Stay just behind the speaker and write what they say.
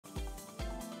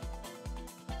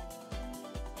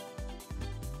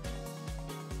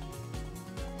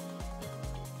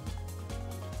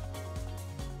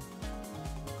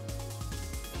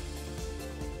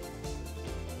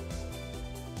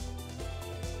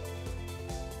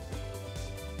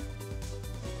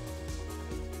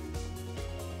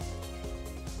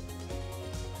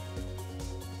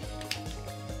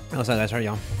What's up, guys? How are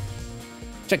y'all?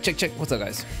 Check. What's up,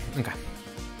 guys? Okay.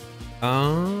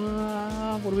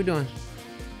 What are we doing?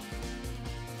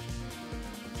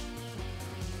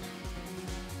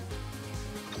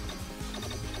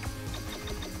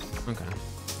 Okay.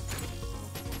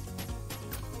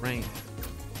 Rank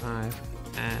 5.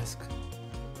 Ask.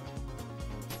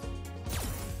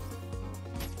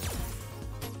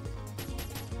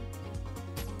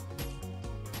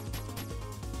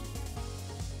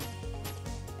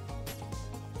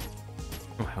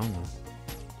 Oh, hell no.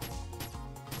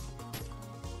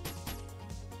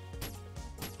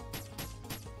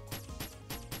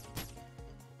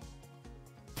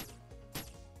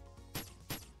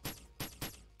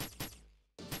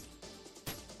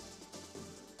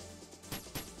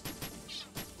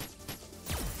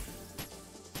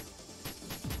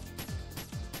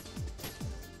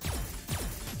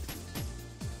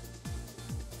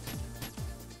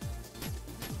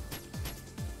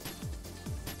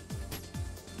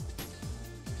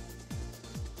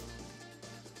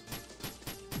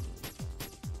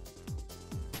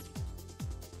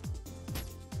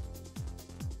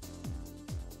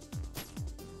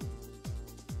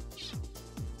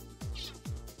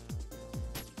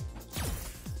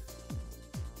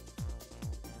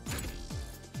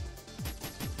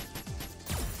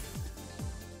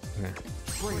 Okay.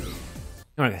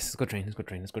 Alright, guys, let's go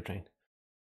train.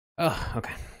 Oh,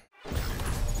 okay.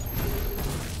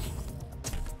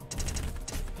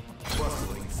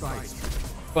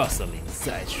 Bustling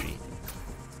side street.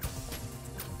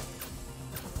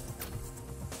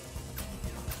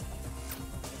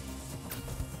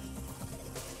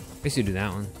 I guess you do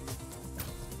that one.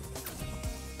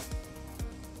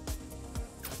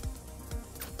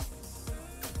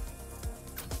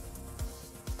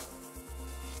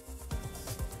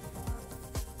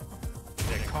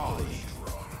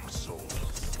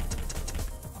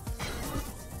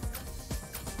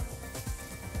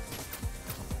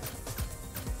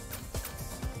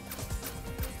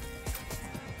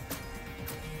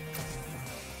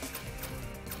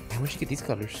 Where'd you get these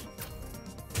colors?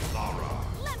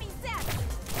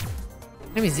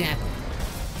 Let me zap.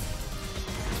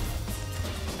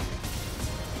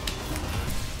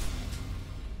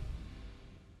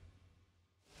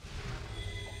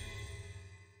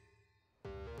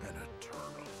 An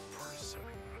eternal prison.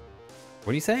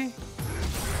 What do you say?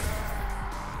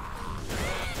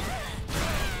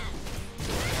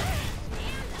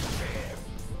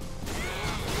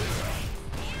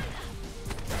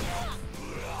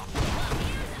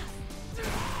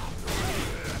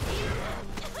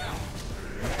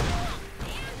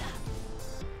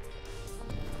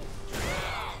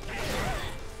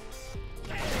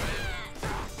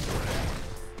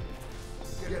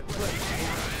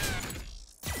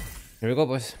 Here we go,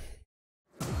 boys.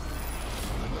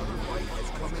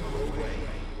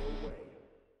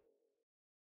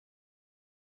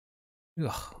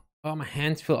 Ugh. Oh, my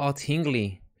hands feel all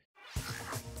tingly.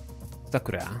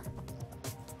 Sakura.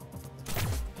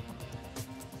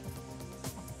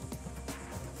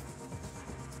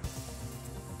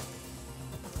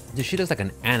 Dude, she looks like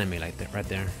an anime like that right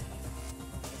there.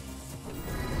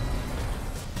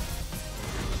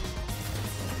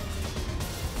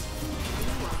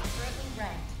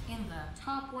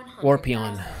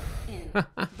 Warpion.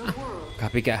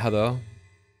 Copycat hello.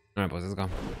 Alright, boys, let's go.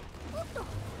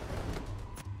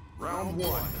 Round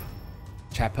 1.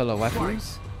 Chapilla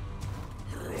weapons.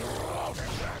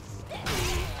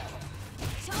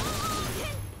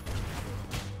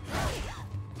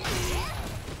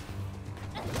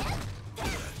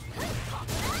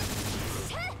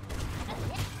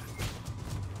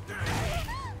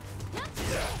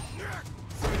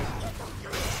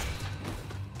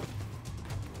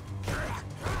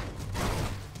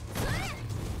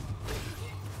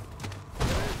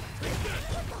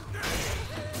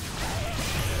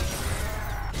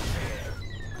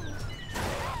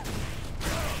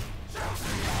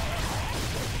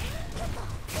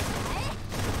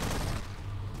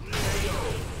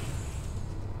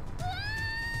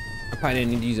 Probably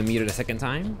didn't need to use a meter the second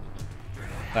time.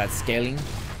 That's scaling.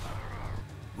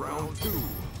 Round 2.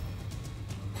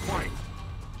 Fight.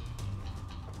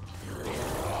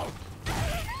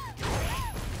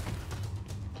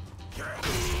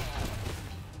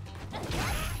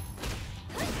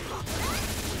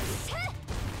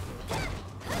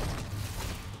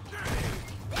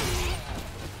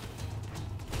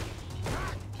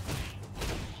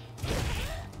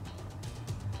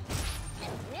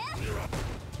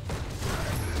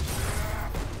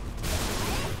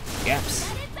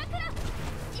 Gaps.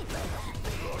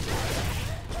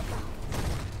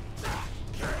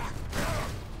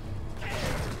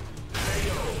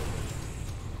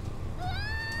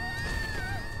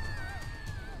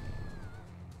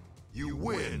 You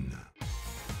win.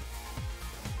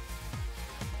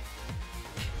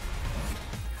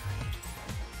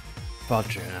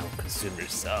 Vulture and I will consume your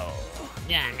soul.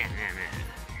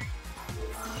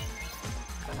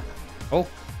 Oh.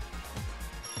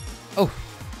 Oh.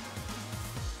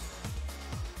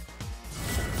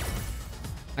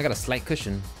 I got a slight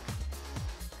cushion.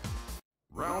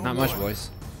 Round Not much, one. boys.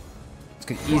 This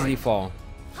could easily fall.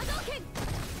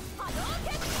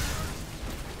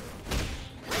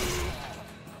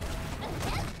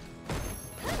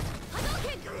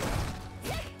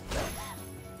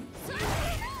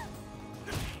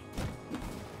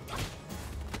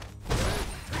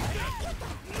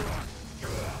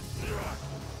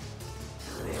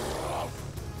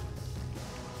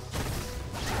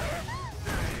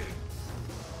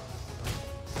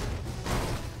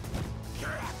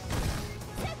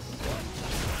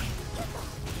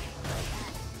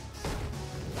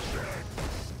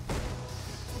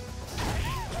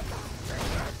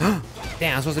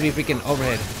 Damn, I'm supposed to be freaking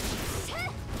overhead.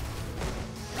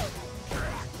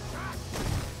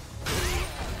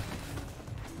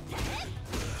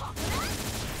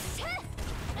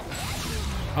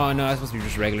 Oh no, that's supposed to be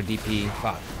just regular DP.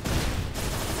 Fuck.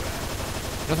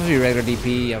 That's supposed to be regular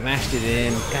DP. I mashed it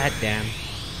in. God damn.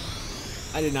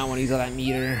 I did not want to use all that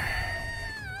meter.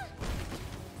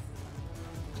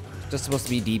 Just supposed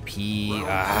to be DP.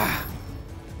 Ah.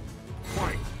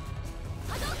 Fight.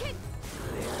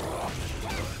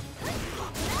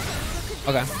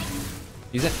 Okay.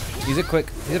 Use it. Use it quick.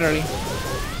 Use it early.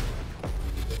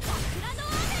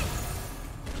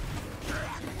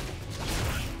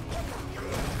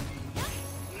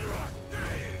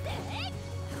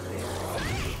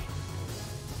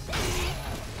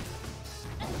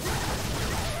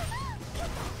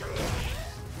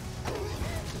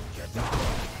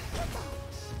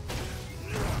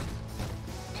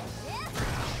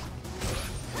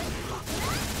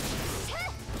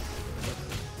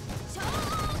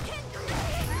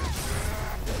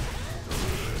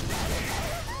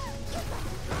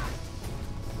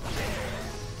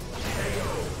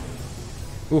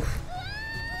 Oof.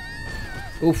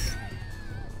 Oof.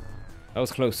 That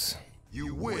was close.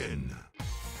 You win.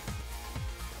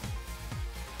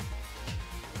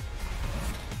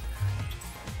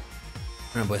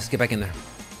 Alright, boys, let's get back in there.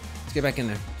 Let's get back in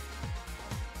there.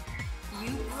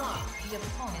 You block the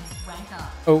opponent's rank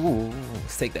up. Oh,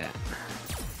 let's take that.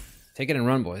 Take it and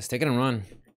run, boys. Take it and run.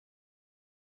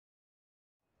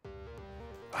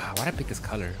 Wow, why'd I pick this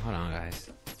color? Hold on, guys.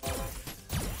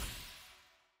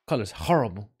 Color's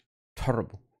horrible.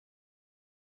 Terrible.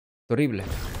 Horrible.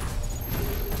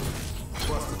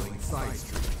 Bustling side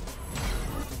street.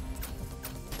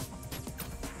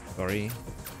 Sorry.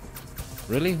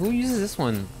 Really? Who uses this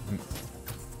one?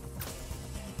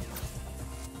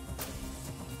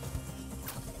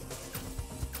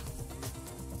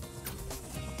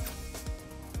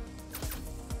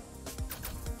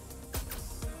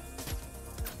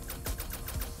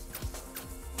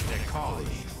 They call it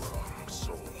wrong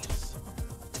souls.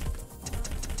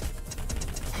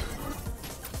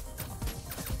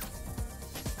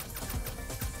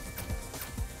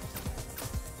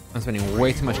 I'm spending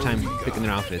way too much time picking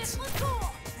their outfits.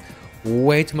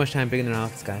 Way too much time picking their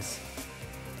outfits, guys.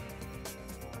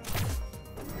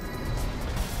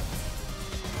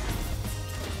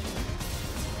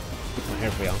 Put my hair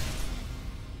for y'all.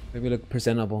 Maybe look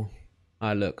presentable.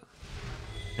 Look.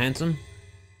 Handsome.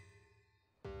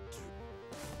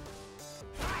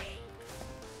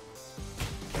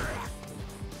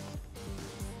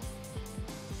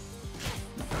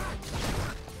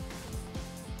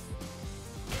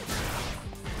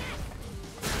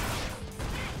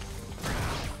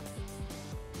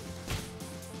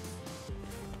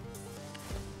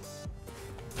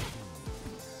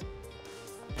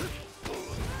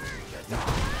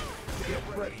 Get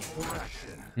ready for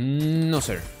action. No,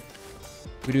 sir.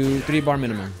 We do 3 bar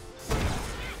minimum.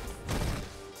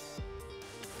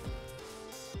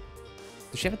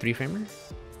 Does she have a 3-framer?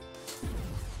 Let's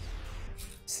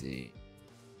see.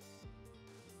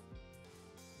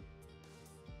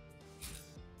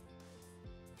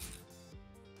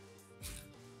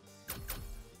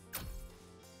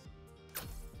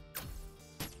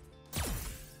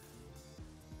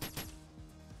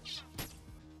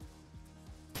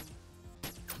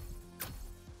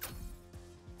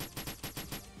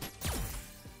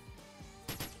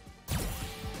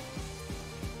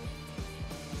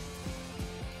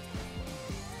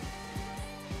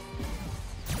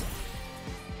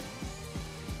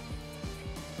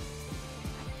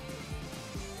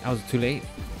 That was too late.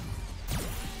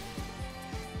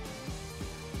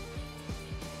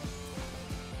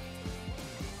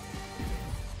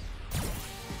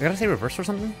 I gotta say reverse or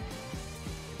something?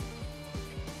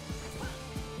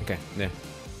 Okay, there.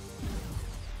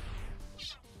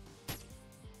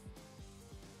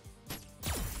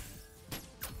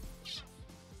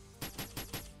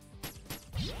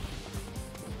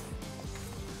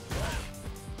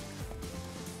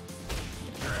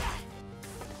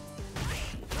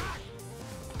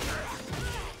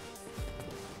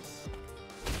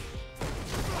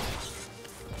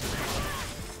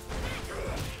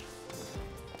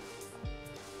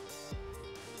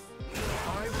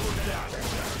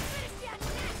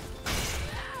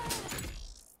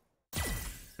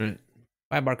 Right.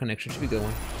 5-bar connection should be a good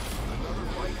one.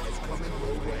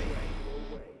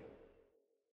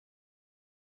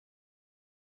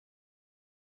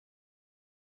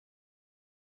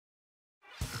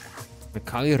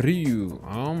 Mikali Ryu.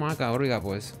 Oh my god, what do we got,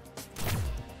 boys?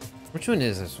 Which one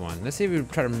is this one? Let's see if we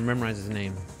try to memorize his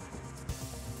name.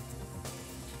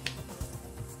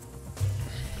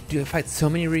 Do I fight so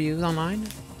many Ryus online?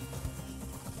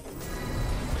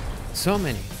 So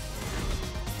many.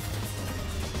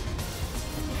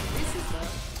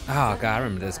 Oh god, I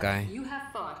remember this guy. You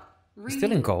have fought. He's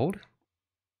still in gold.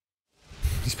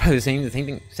 He's probably saying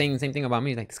the same thing about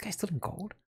me. Like, this guy's still in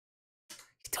gold.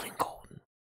 He's still in gold.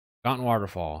 Fountain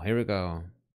Waterfall. Here we go.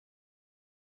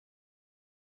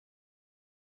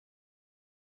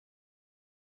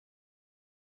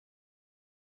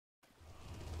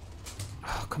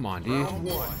 Oh, come on, dude. Round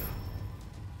 1.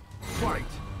 Fight.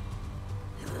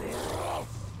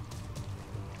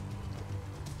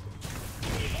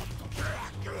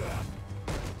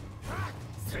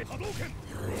 Hadouken!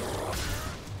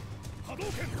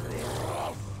 Hadouken!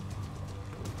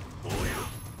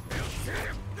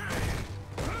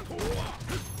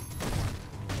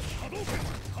 Hadouken!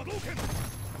 Hadouken!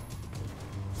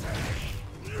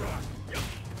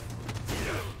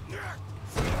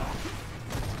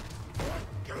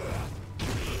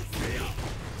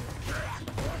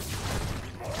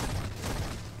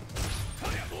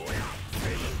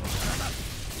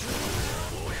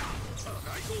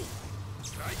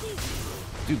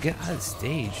 Dude, get out of the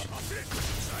stage.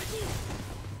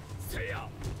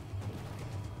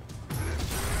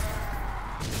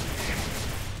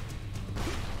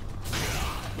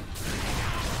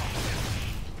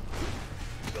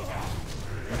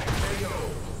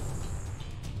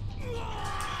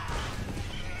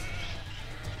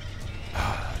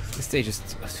 This stage is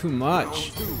too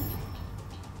much.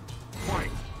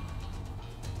 Fight.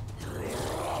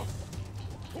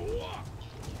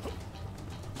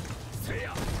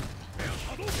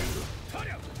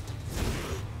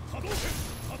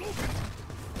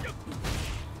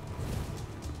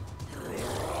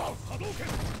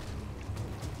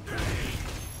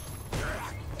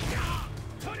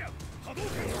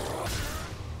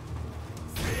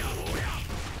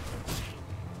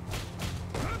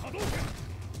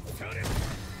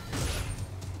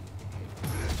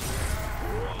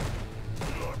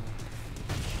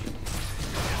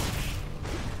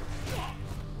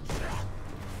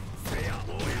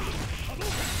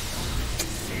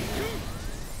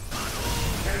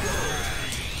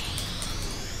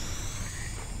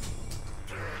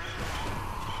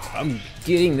 I'm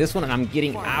getting this one and I'm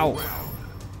getting out.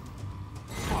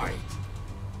 Fight.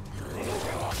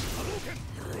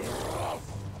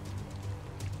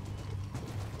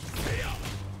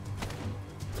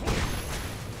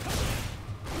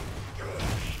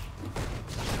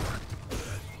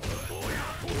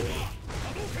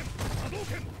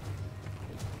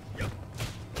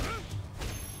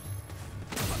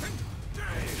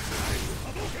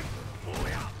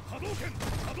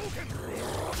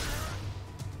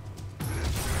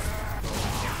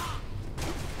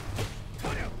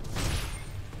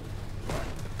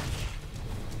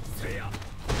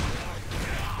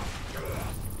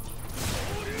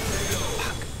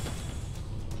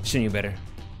 Shouldn't you better?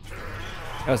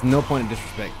 That was no point of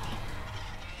disrespect.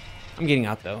 I'm getting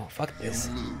out though. Fuck this.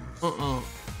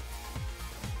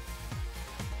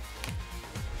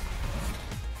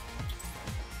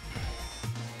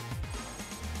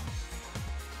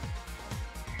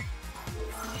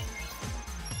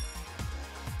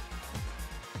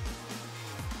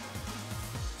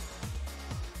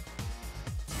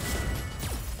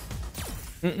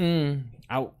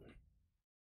 Out.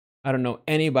 I don't know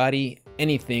anybody,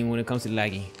 anything when it comes to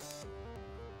laggy.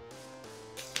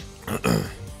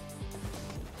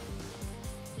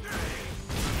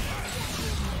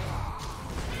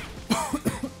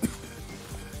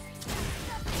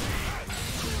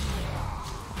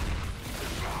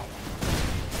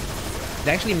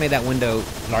 They actually made that window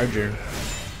larger.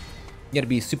 You gotta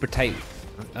be super tight,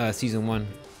 season 1.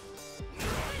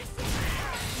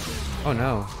 Oh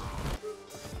no.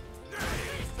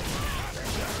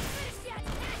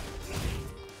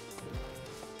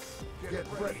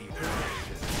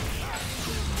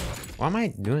 Why am I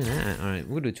doing that? Alright,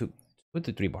 we'll do two. We'll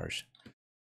do 3 bars.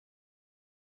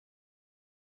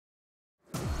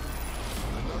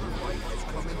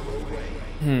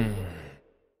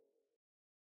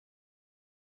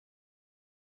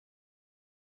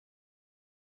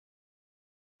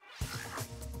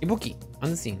 Ibuki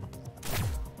on the scene.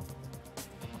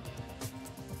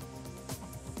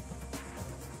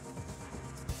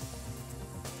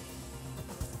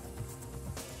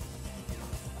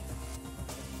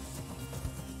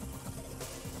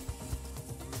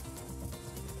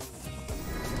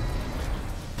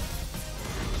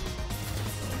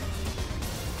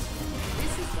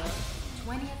 This is the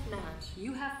 20th match.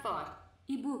 You have fought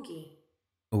Ibuki.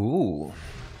 Ooh.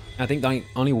 I think I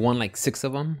only won like 6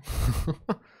 of them.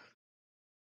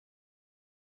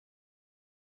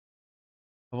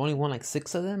 I've only won like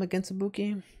 6 of them against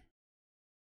Ibuki.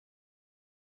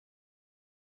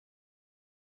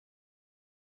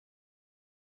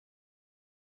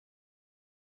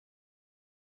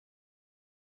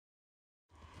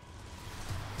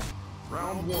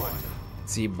 Round 1.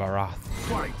 See Barath.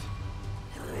 Fight.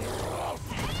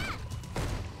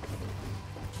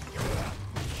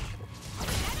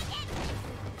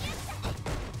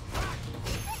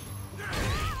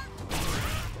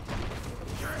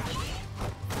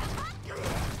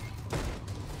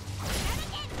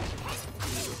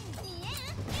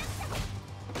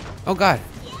 Oh god.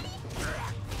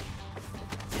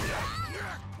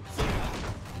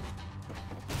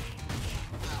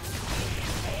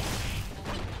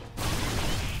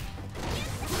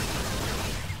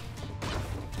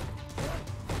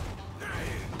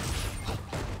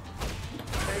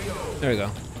 There we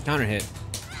go. Counter hit.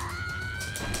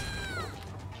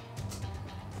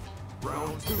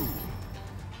 Round 2.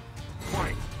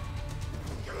 Fight.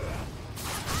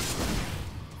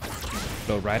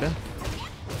 Go Rider.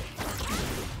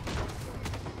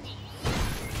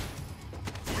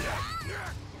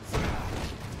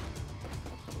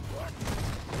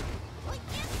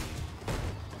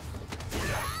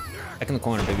 Back in the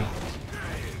corner, baby.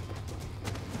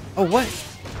 Oh, what?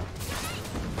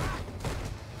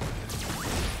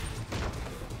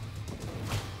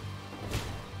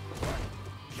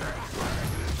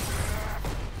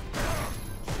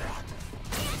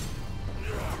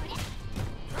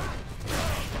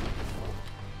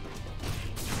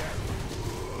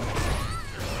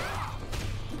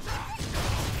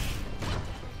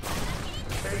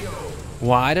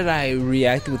 Why did I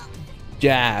react with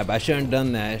jab? I shouldn't have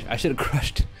done that. I should have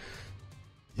crushed.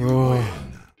 Oh,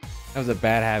 that was a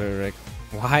bad habit, Rick.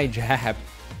 Why jab?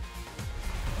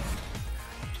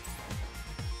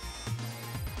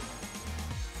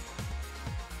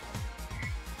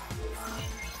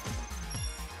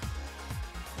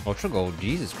 Ultra Gold,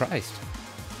 Jesus Christ.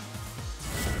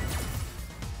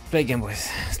 Let's play again, boys.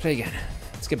 Let's play again.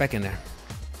 Let's get back in there.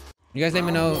 You guys let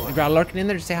me know if y'all lurking in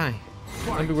there, just say hi.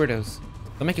 Don't be weirdos.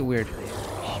 Don't make it weird.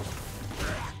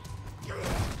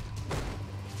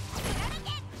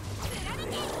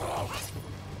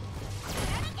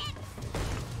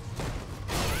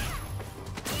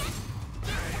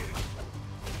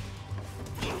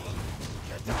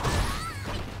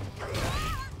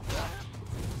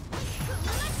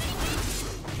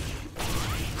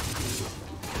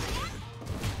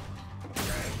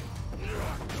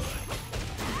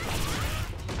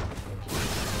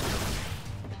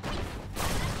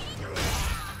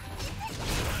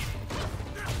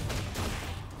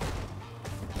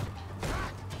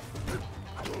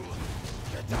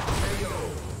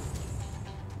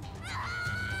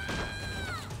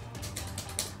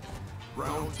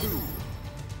 Round 2.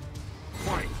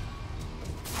 Fight.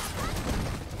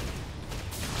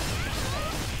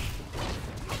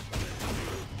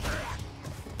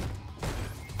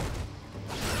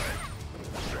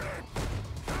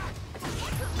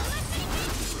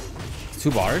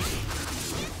 Two bars.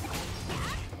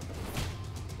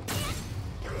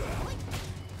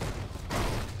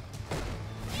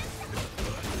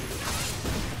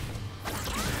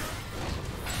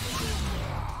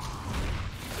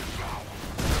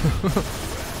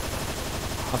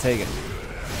 I'll take it.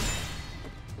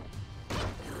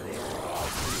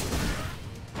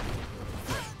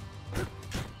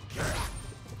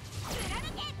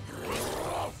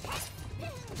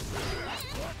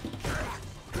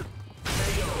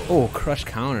 Oh, crush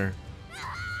counter.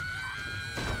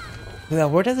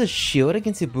 That word has a shield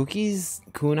against Ibuki's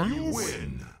kunais?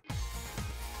 Win.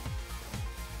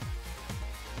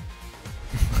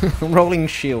 Rolling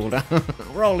shield.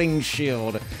 Rolling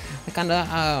shield. Like on the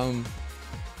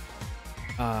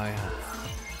yeah.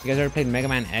 You guys ever played Mega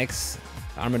Man X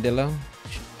Armadillo?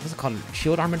 What's it called?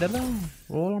 Shield Armadillo?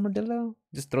 Roll Armadillo?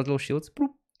 Just throws little shields. Boop,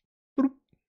 boop.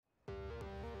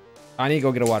 I need to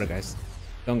go get a water, guys.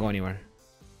 Don't go anywhere.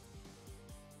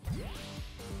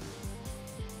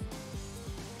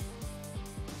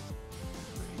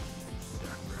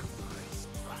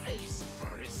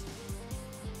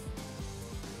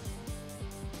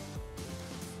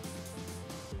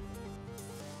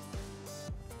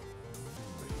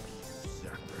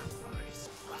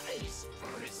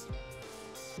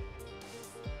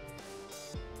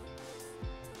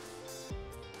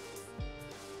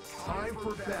 Time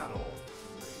for battle.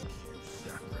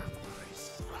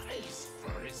 Sacrifice Christ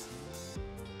first.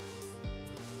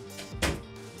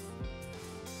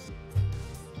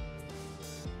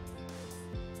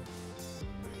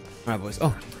 Alright, boys.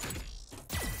 Oh.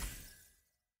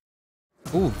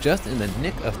 Ooh, just in the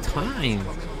nick of time.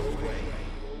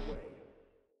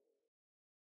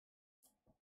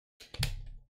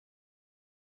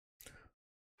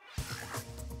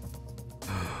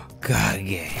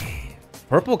 Kage.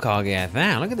 Purple Kage at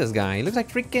that. Look at this guy. He looks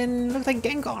like freaking. Looks like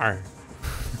Gengar.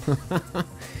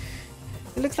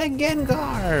 He looks like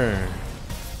Gengar.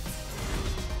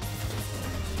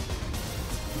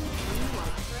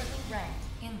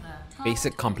 Ranked in the top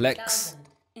Basic complex.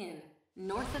 10,000 in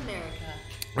North America.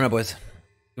 Alright, boys.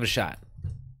 Give it a shot.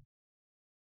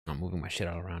 I'm moving my shit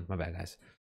all around. My bad, guys.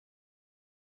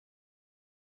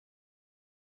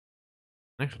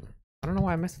 Actually, I don't know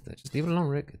why I messed with it. Just leave it alone,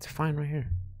 Rick. It's fine right here.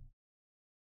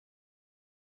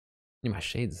 Need my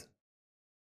shades.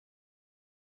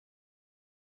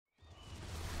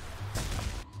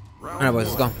 Alright, boys,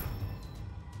 let's go.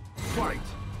 Fight.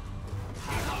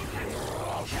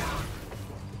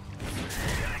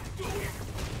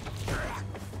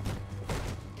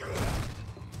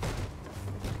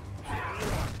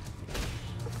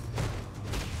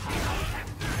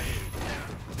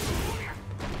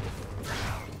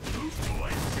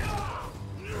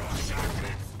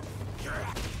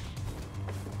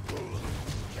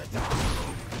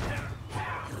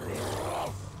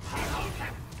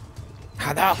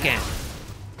 Hadouken!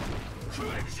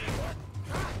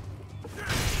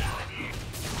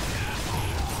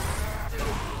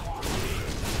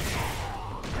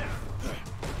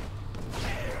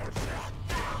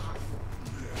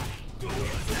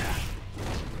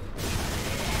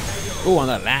 Ooh, on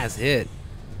that last hit.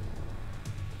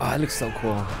 Oh, it looks so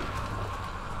cool.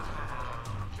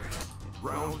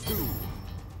 Round 2.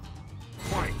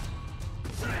 Fight.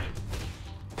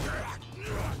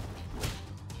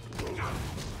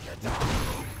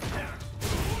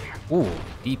 Ooh,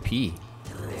 DP.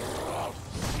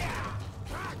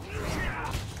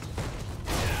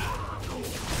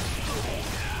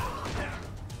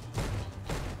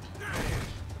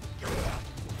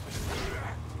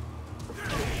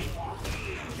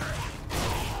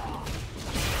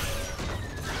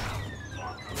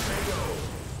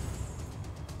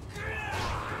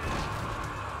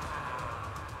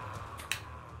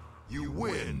 You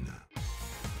win.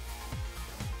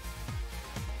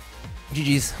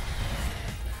 GG's.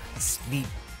 Sleep,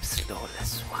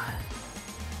 slowless one.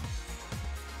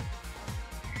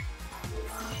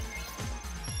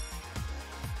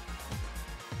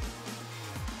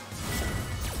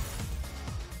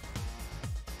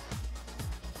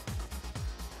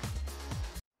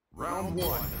 Round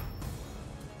 1.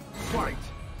 Fight.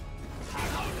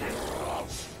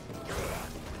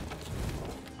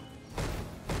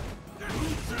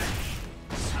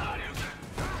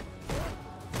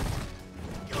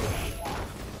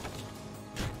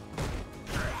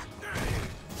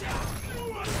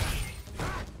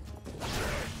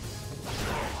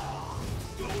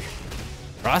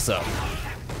 Cross up.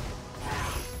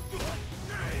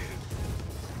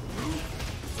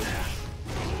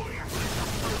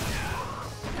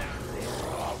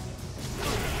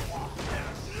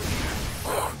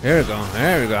 There we go.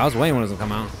 There we go. I was waiting when it was gonna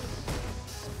come out.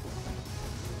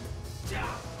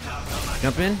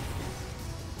 Jump in.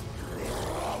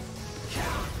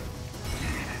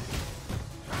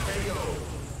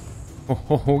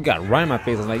 Oh, got right in my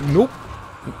face. I was like, nope.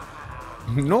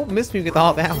 Nope, miss me with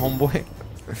all that, homeboy.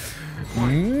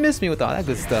 Miss me with all that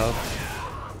good stuff.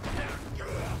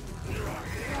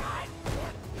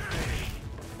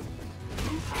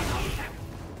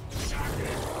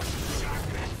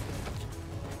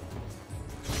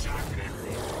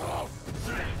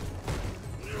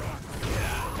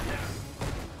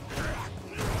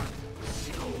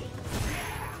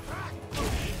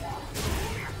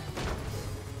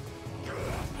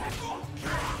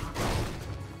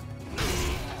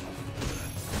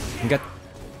 You got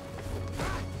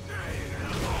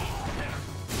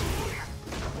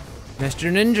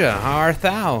Mr. Ninja, how art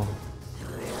thou?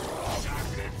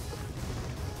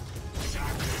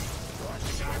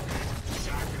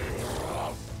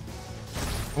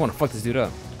 I wanna fuck this dude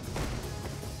up.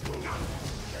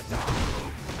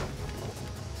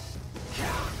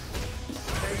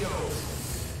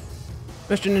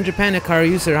 Mr. Ninja Panic, how are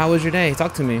you, sir? How was your day?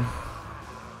 Talk to me.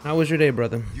 How was your day,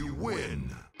 brother? You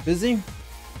win. Busy?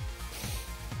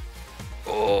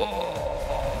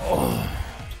 Oh.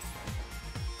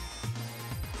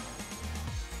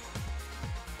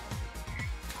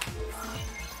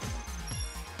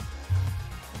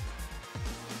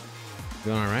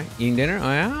 Doing all right? Eating dinner? Oh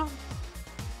yeah?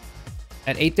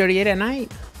 At 8:38 at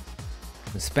night?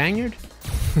 The Spaniard?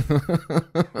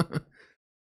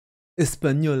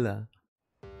 Española.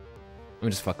 I'm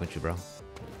just fucking with you, bro.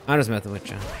 I'm just messing with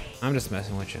you. I'm just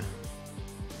messing with you.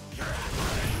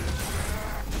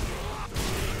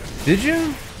 Did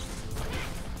you?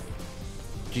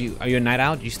 Are you a night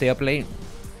owl? Do you stay up late?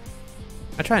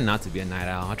 I try not to be a night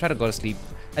owl. I try to go to sleep.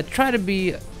 I try to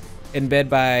be in bed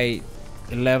by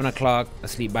 11 o'clock,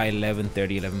 asleep by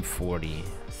 11:30, 11:40.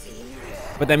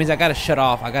 But that means I gotta shut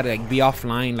off. I gotta like be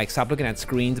offline, like stop looking at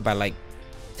screens by like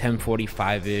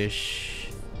 10:45-ish.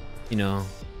 You know,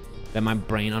 let my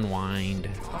brain unwind.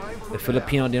 The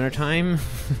Filipino dinner time.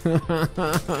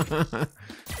 The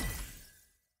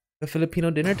Filipino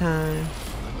dinner time.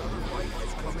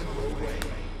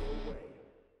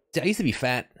 See, I used to be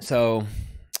fat, so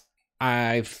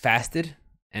I fasted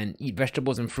and eat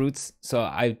vegetables and fruits. So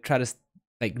I try to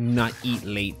like not eat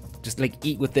late, just like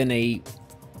eat within a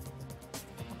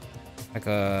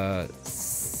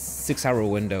 6-hour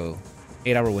window,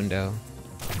 8-hour window.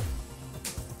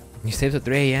 You stay up till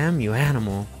 3 a.m., you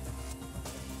animal.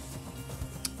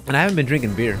 And I haven't been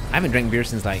drinking beer. I haven't drank beer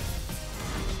since like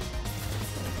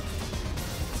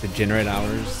degenerate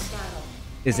hours.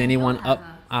 Is anyone up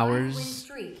hours?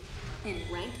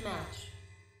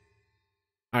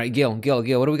 All right, Gil, what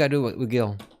do we gotta do with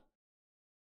Gil?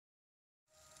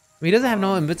 He doesn't have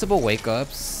no invincible wake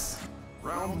ups.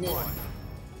 Round one.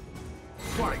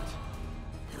 Fight.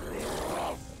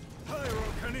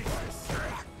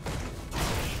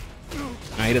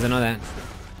 No, he doesn't know that.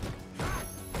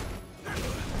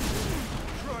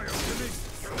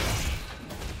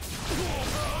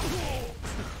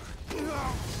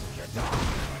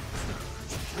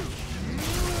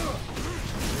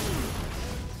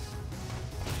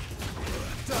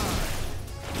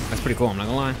 That's pretty cool, I'm not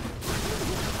gonna lie.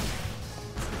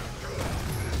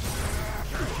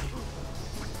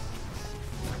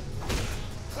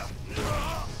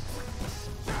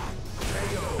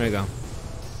 There you go.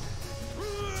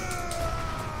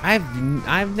 I've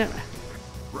never.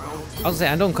 I was say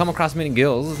I don't come across many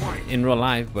Gils in real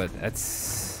life, but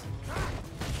that's.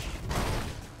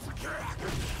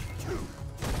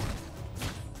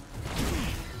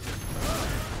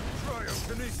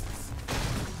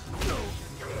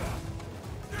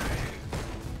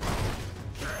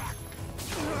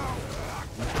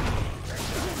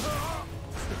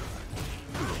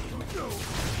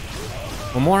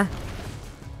 One more.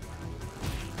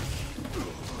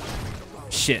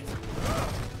 Shit.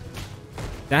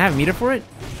 Did I have meter for it?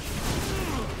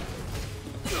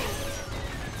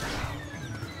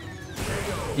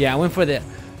 Yeah, I went for the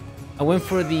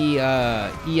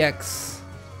EX.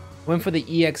 Went for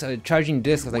the EX charging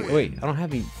disc. I was like, wait, I don't have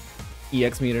the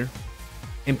EX meter.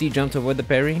 Empty jump to avoid the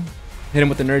parry. Hit him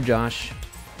with the Nerd Josh.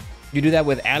 You do that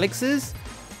with Alex's,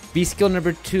 B skill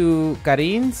number 2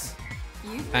 Karin's,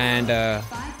 and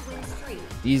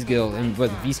these Gils, and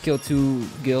what V skill 2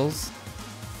 Gils.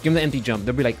 Give them the empty jump.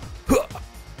 They'll be like, huh!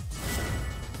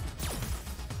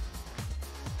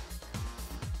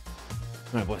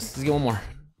 All right, boys. Let's get one more.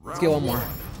 Let's get one more.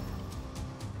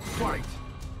 Fight.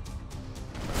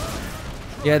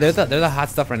 Yeah, they're the hot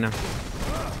stuff right now.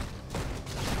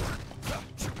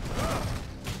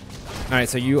 All right,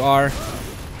 so you are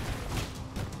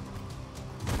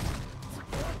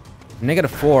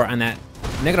 -4 on that.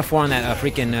 -4 on that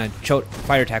freaking choke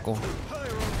fire tackle.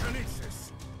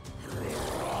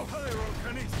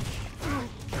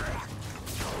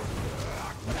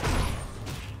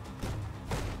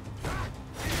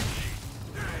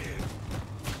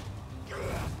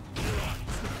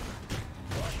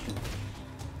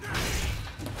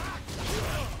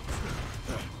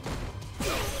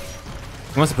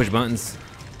 He wants to push buttons.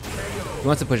 He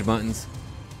wants to push buttons.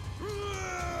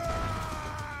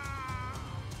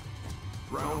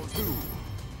 Round two.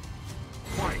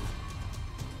 Fight.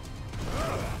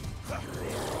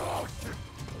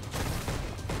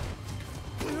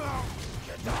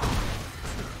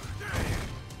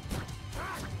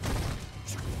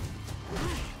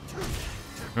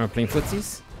 Or playing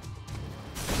footsies.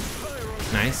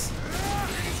 Nice.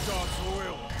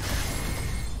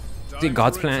 Is it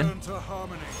God's plan?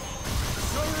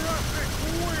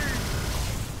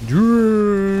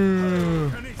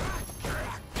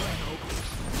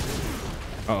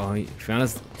 Uh-oh, he found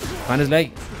his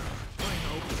leg.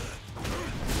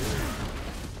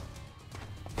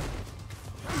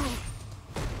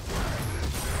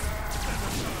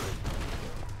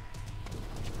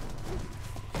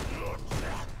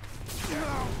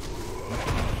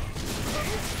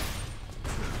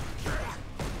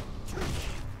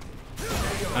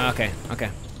 Okay, okay.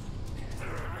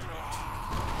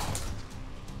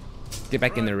 Get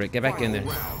back in there, Rick. Get back in there.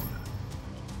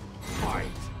 Fight.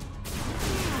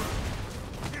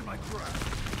 In my trap.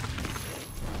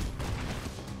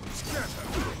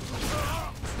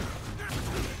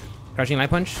 Crouching light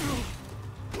punch.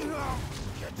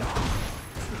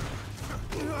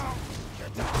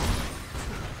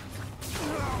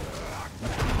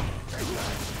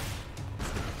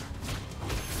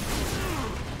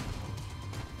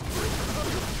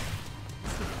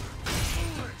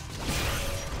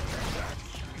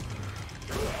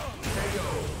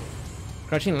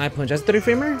 Crouching light punch. That's 30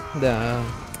 framer?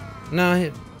 No,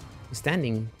 he's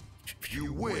standing.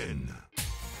 You win.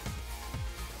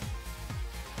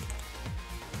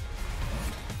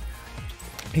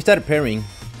 He started parrying.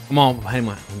 Come on,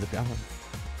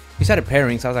 he started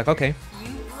parrying, so I was like, okay.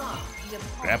 You block the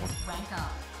Grab him. opponent's rank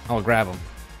up. I'll grab him.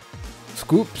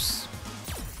 Scoops.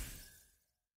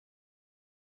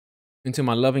 Into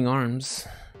my loving arms.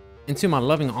 Into my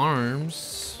loving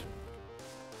arms.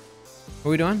 What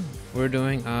are we doing? We're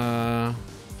doing, oh,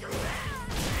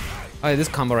 yeah, this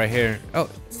combo right here. Oh,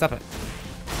 stop it.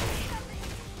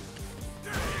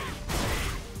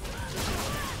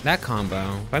 That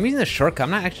combo. But I'm using the shortcut.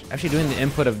 I'm not actually doing the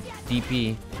input of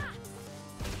DP.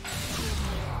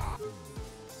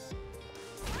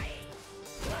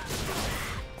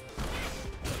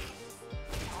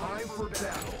 Time for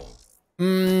battle.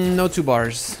 No 2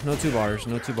 bars. No 2 bars.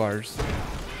 No 2 bars.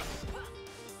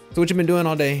 So what you been doing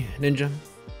all day, Ninja?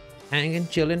 Hanging,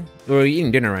 chilling? Or are you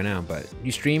eating dinner right now, but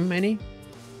you stream any?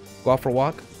 Go out for a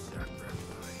walk?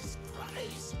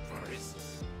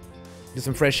 Get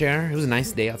some fresh air? It was a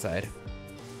nice day outside.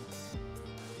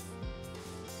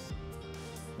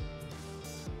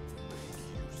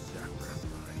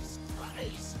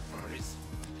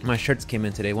 My shirts came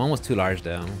in today. One was too large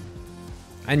though.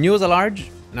 I knew it was a large,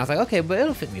 and I was like, okay, but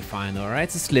it'll fit me fine though, right?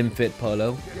 It's a slim fit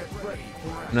polo.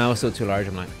 No, it was still too large.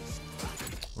 I'm like,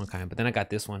 okay, but then I got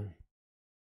this one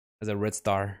as a red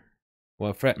star.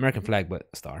 Well, American flag, but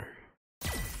a star.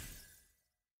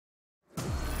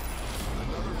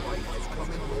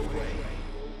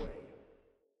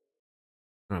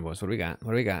 All right, boys, what do we got?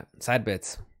 What do we got? Side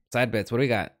bets. Side bets. What do we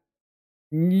got?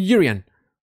 Urian.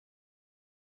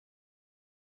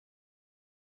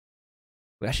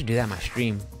 We actually do that on my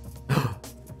stream.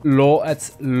 Lord,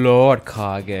 that's Lord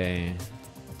Kage.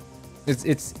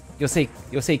 It's you'll say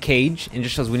Cage and it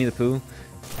just shows Winnie the Pooh,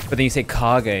 but then you say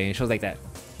Kage and it shows like that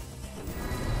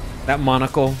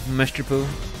monocle, Mr. Pooh.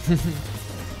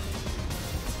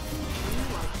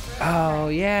 Oh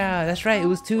yeah, that's right. It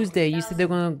was Tuesday. You said they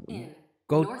were gonna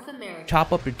go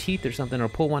chop up your teeth or something or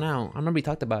pull one out. I remember you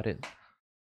talked about it.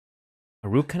 A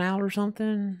root canal or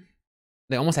something.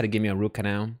 They almost had to give me a root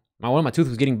canal. One of my tooth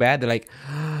was getting bad. They're like,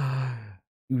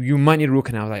 you might need a root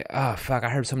canal. I was like, oh fuck, I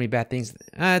heard so many bad things.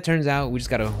 It turns out we just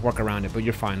gotta work around it, but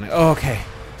you're fine. Like, oh, okay.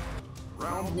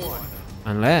 Round 1.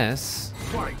 Unless.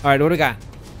 Fight. All right, what do we got?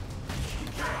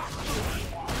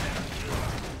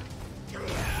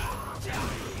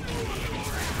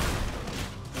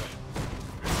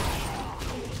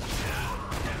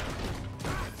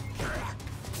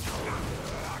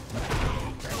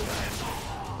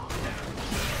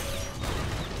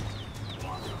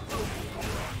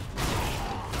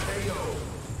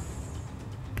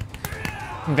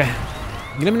 Okay.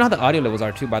 You let me know how the audio levels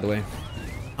are too, by the way.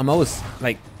 I'm always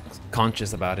like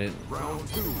conscious about it. Round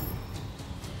 2.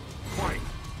 Fight.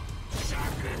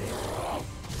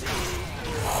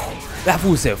 That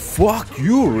fool said, fuck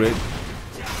you, Rick.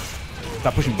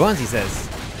 Stop pushing buttons, he says.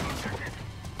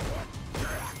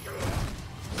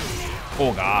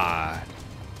 Oh, God.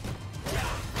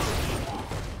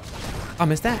 I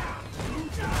missed that.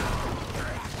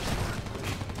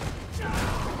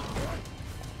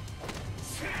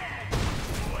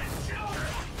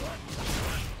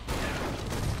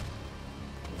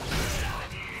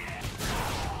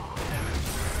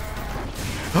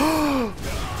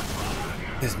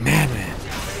 This madman.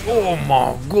 Oh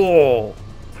my god.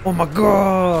 Oh my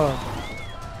god.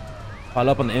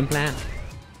 Follow up on the implant.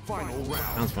 Final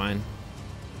round. Sounds fine.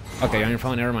 Okay, you're on your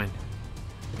phone. Never mind.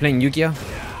 You're playing Yu-Gi-Oh?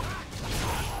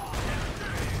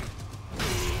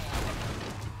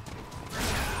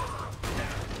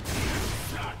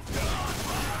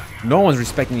 No one's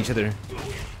respecting each other.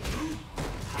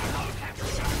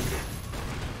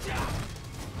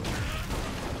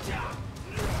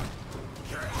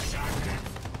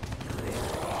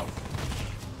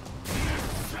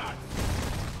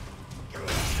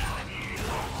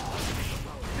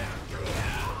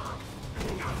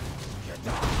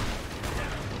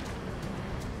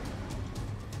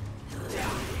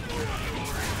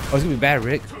 Oh, it's gonna be bad,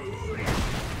 Rick.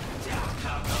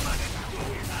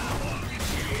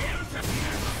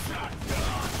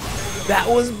 That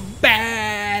was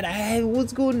bad.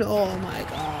 What's going on? Oh my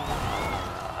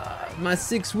god. My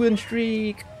 6-win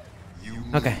streak.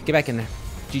 Okay, get back in there.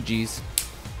 GG's.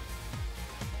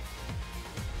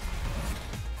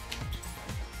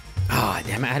 Oh,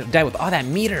 damn it. I had to die with all that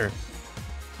meter.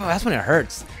 Oh, that's when it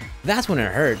hurts. That's when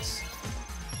it hurts.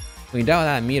 When you die with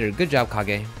that meter. Good job,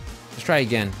 Kage. Let's try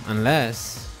again.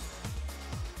 Unless...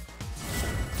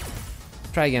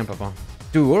 Try again, Papa.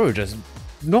 Dude, we were just...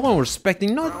 No one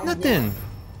respecting nothing.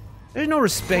 There's no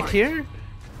respect here.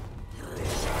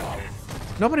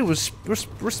 Nobody was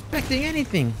respecting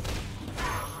anything.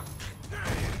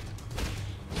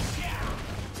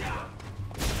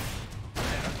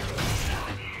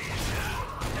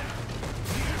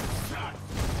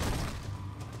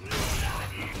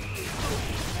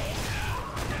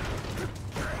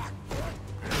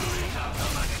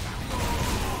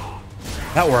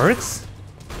 That works.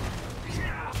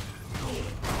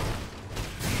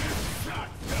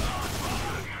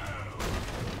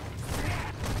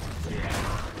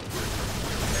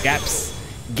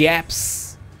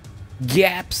 Gaps.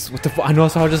 What the fuck? I know.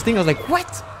 So I was just thinking. I was like,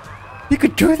 what? He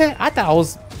could do that? I thought I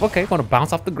was okay. Going to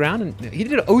bounce off the ground, and he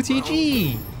did an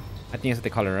OTG. I think that's what they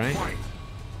call it, right?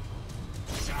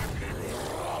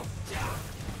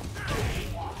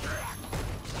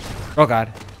 Oh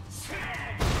god.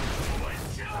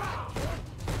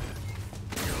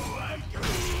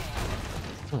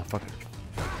 Motherfucker.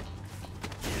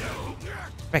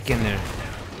 Back in there.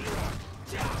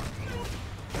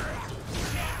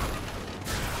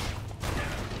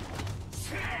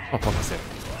 Oh, fuck, I said,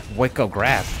 wake up,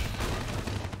 grab.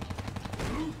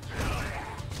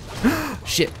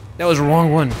 Shit, that was the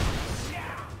wrong one.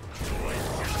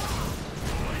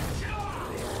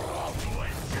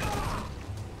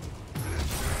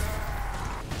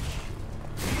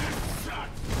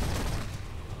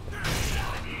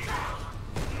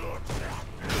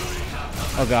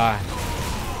 Oh god.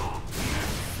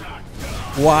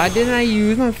 Why didn't I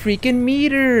use my freaking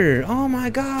meter? Oh my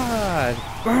god.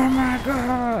 Oh my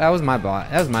god. That was my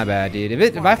bad. That was my bad, dude.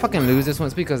 If I fucking lose this one,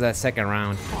 it's because of that second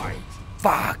round.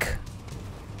 Fuck.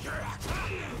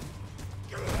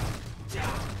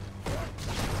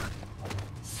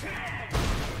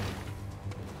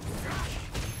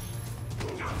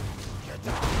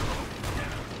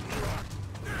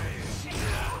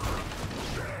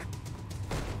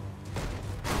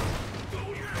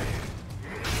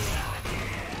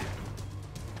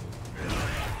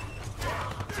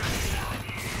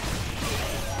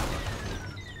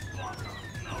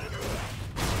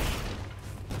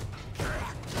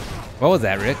 What was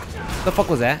that, Rick? The fuck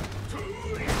was that?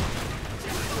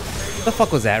 The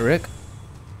fuck was that, Rick?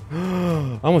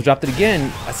 I almost dropped it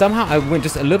again. Somehow I went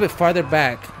just a little bit farther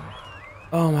back.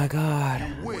 Oh my god.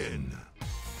 Win.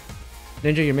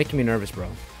 Ninja, you're making me nervous, bro.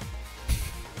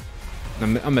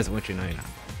 I'm messing with you. No, you're not.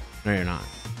 No, you're not.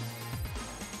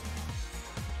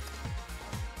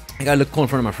 I gotta look cool in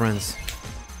front of my friends.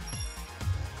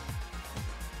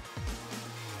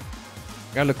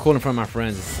 I gotta look cool in front of my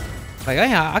friends. Like, oh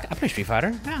yeah, I play Street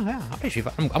Fighter. Yeah, I play Street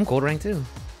Fighter. I'm gold rank too.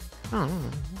 Oh,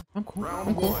 I'm cool.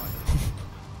 I'm cool.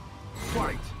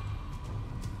 Fight.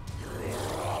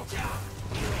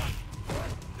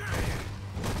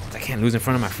 I can't lose in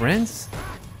front of my friends.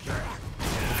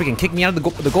 They freaking kick me out of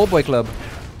the Gold Boy Club.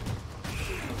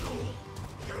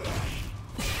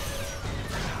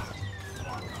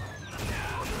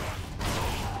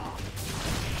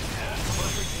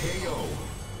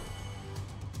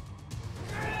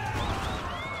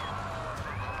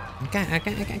 I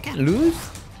can't lose.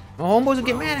 My homeboys will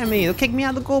get mad at me. They'll kick me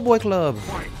out of the Gold Boy Club.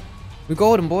 We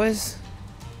golden, boys.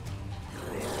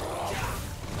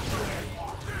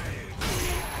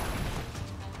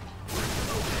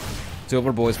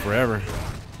 Silver boys forever.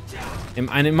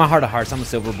 In my heart of hearts, I'm a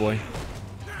silver boy.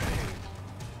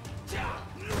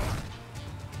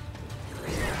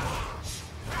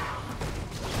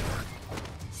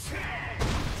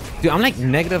 Dude, I'm like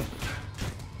negative.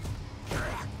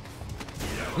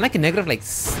 I'm like a negative like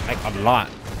a lot.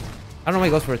 I don't know why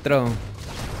he goes for a throw.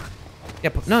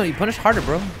 Yeah, no, you punish harder,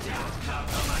 bro.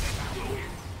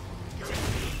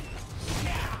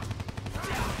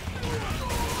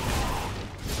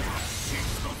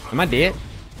 Am I dead?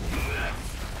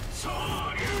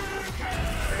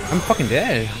 I'm fucking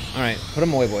dead. Alright, put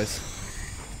him away, boys.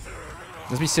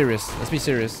 Let's be serious. Let's be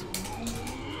serious.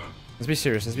 Let's be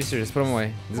serious. Let's be serious. Put him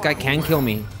away. This guy can kill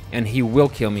me, and he will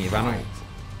kill me if I don't.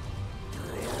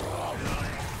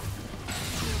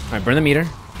 Alright, burn the meter.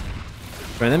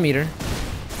 Burn the meter.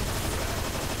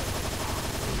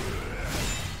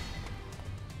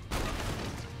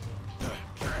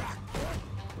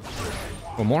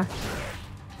 One more.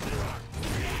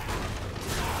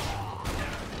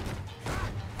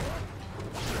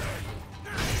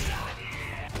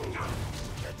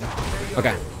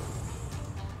 Okay.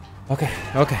 Okay,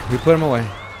 okay, we put him away.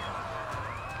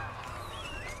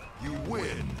 You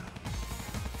win.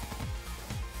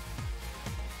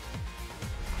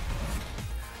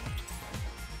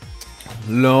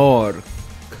 Lord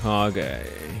Kage.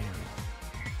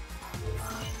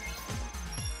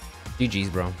 GG's,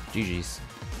 bro. GG's.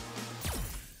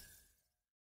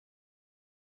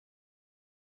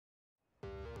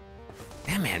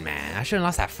 Damn it, man. I shouldn't have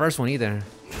lost that first one either.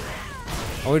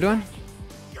 What are we doing?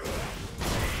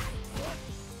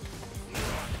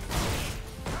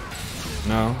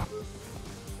 No.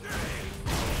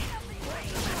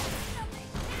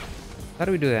 How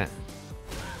do we do that?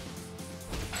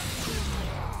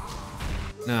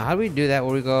 No, how do we do that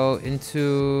where we go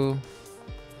into...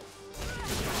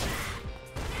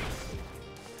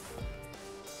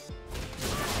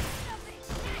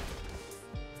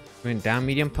 I mean, down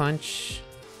medium punch.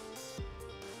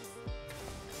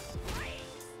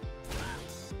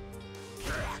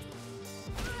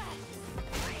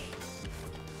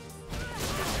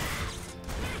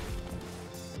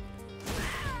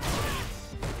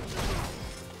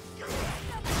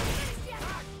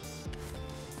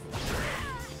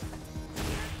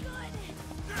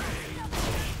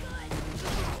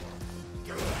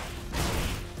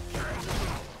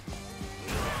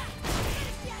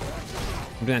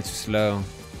 I'm doing it too slow.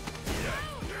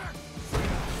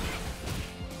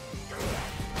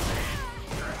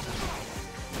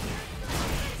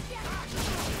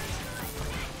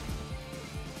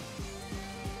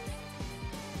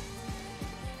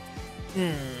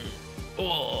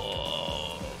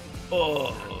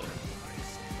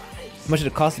 How much did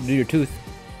it cost to do your tooth?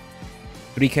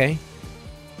 3K?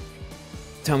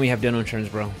 Tell me you have dental insurance,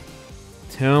 bro.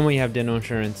 Tell me you have dental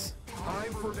insurance.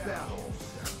 Time for battle.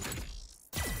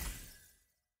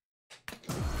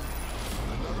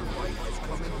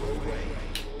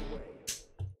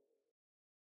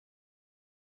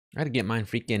 I gotta get mine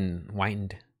freaking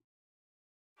whitened.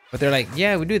 But they're like,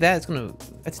 yeah, we do that.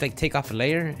 It's like take off a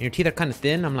layer. And your teeth are kind of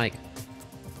thin. I'm like,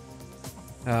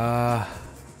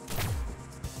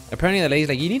 apparently the lady's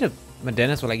like, you need a, my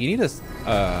dentist was like, you need a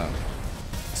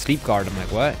sleep guard. I'm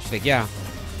like, what? She's like, yeah.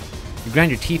 You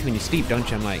grind your teeth when you sleep, don't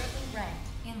you? I'm like, Ranked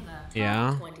in the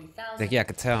yeah. top 20,000. Like, yeah, I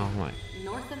could tell. I'm like,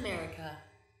 North America.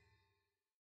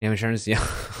 yeah, insurance, yeah.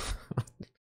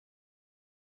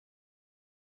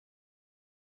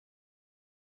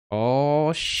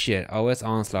 Oh shit! OS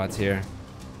Onslaught's here.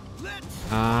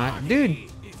 Dude.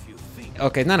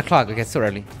 Okay, 9 o'clock. Okay, it's so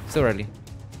early. So early.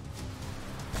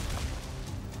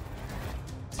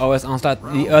 OS Onslaught,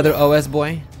 the other OS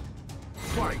boy.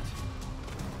 Fight.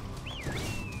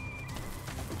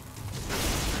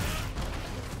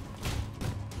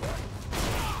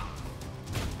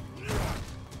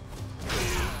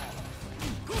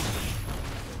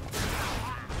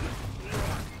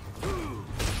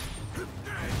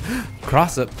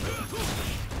 Cross up.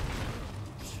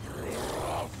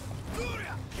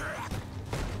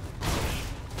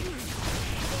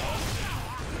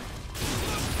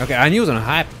 Okay, I knew it was on a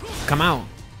hype. Come out.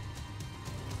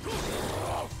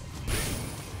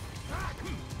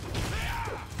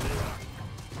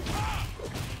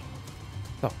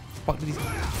 The fuck did these?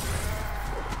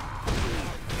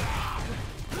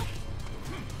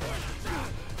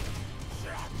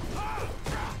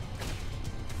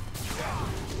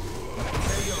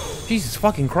 Jesus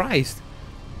fucking Christ.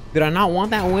 Did I not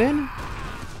want that win?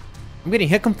 I'm getting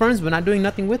hit confirms but not doing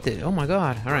nothing with it. Oh my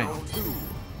god. Alright.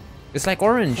 It's like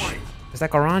orange. It's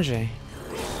like orange. I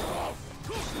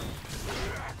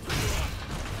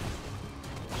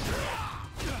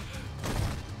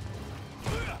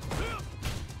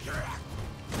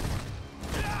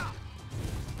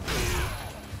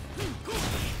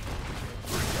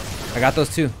got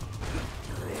those too.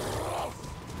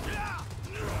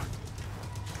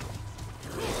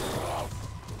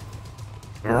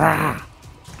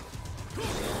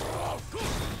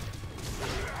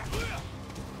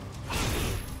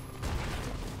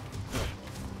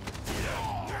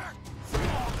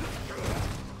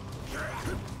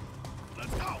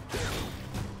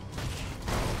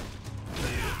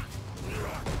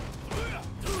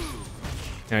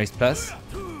 There, he's plus.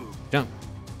 Jump.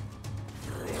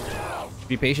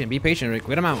 Be patient, Rick.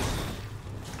 Wait him out.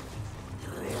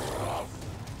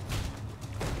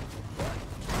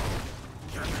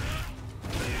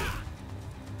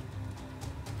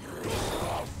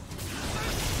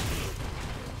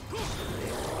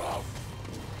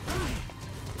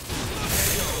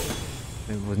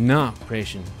 It was not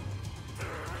patient.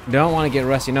 Don't want to get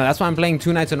rusty. No, that's why I'm playing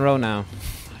 2 nights in a row now.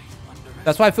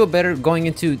 That's why I feel better going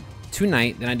into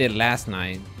tonight than I did last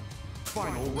night.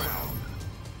 Final round.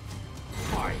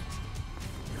 Fight.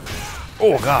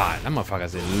 Oh god, that motherfucker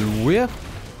said whip.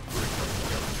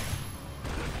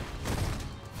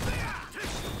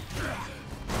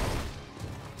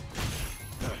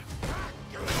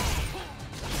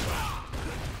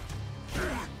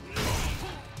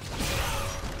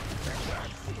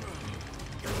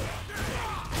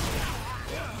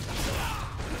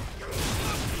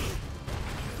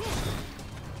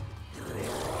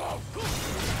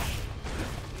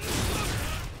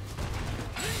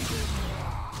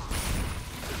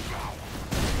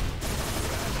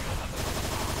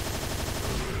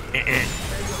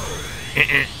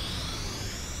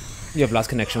 You have lost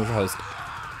connection with the host.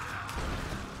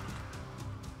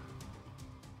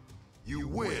 You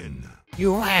win.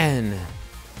 You win.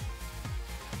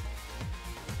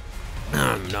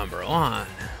 I'm number 1. All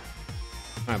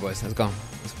right, boys, let's go.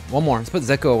 One more. Let's put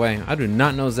Zeku away. I do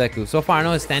not know Zeku. So far, I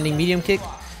know his standing medium kick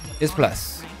is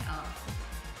plus.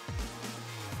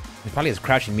 He probably has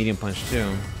crouching medium punch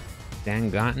too. Dan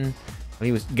Gotten. But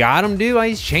he was got him, dude.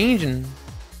 He's changing.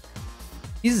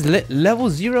 He's level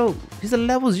 0. He's a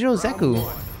level 0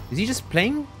 Zeku. Is he just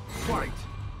playing? Fight.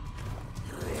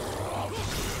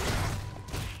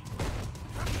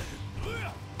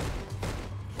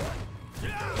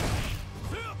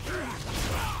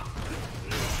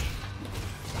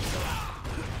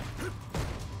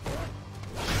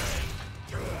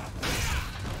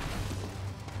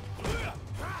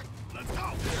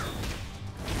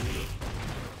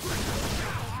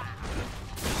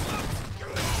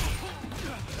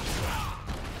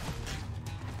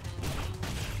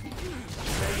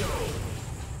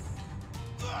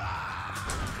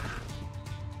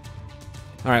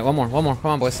 All right, one more. Come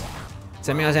on, boys.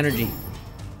 Send me his energy.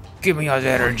 Give me his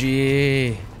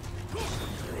energy.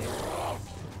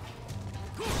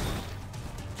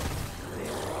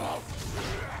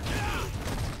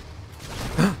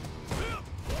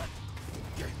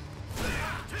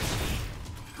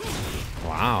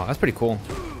 Wow, that's pretty cool.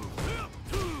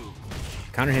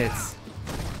 Counter hits.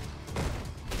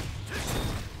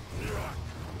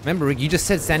 Remember, Rick, you just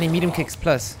said standing medium kicks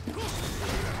plus.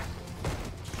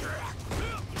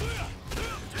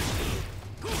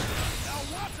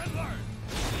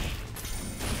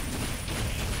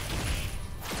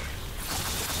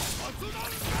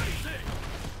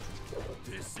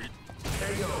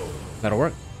 That'll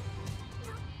work.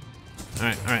 All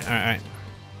right.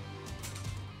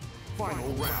 Final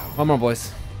round. One more,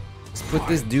 boys. Let's put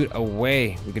this dude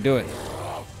away. We can do it.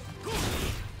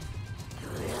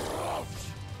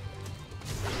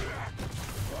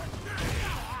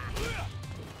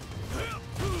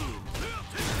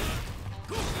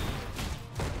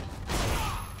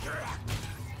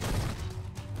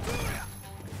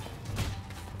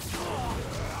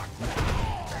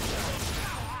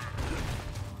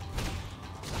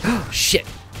 Shit.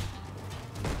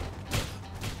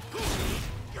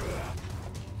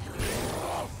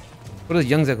 What does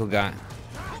Young Zeku got?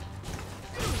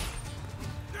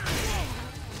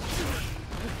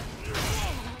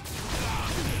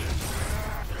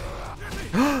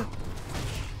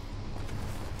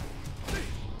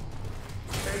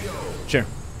 Sure.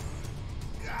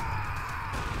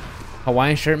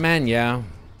 Hawaiian shirt man, yeah.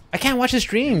 I can't watch his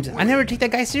streams. I never take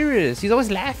that guy serious. He's always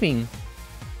laughing.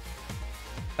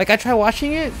 Like, I try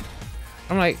watching it,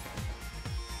 I'm like,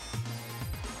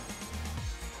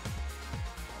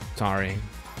 sorry.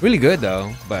 Really good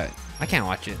though, but I can't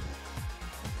watch it.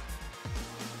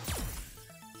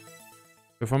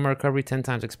 Perform a recovery 10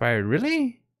 times expired.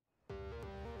 Really?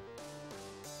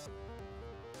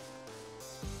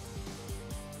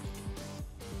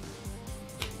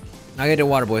 I'll get the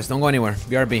water, boys. Don't go anywhere.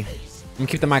 BRB. I'm gonna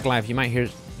keep the mic live. You might hear,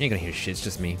 you ain't gonna hear shit. It's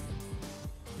just me.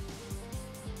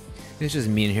 It's just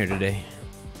me in here today.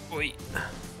 Wait.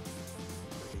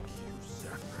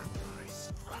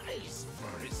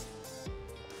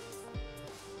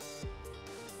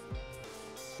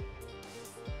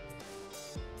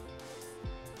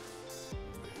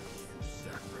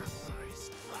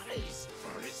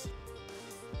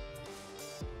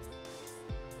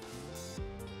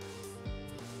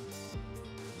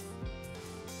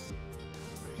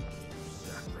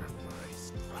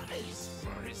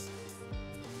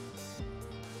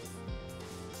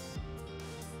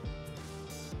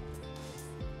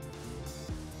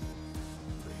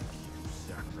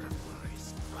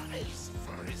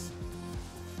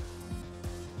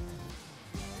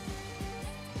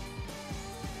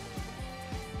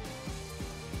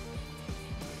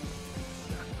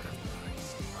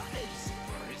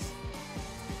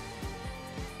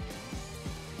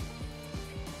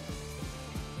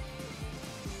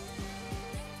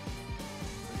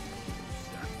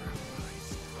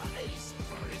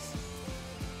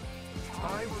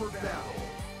 battle.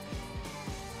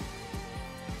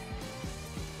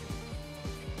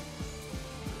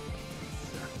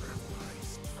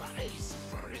 Sacrifice twice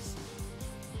first.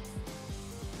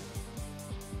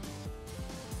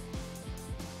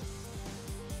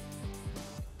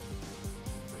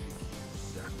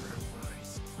 Sacrifice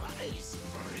twice first. Sacrifice twice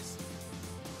first.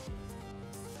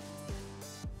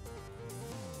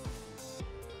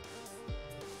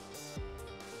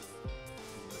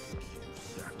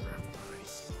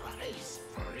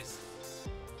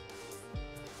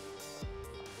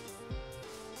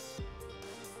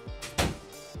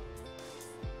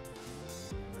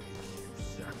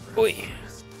 Oi.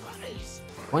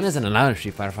 Fun isn't allowed in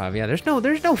Street Fighter 5. Yeah, there's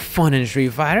no fun in Street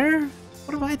Fighter.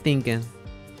 What am I thinking?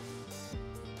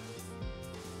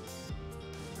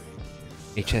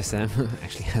 HSM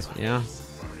actually has, yeah.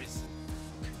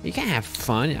 You can't have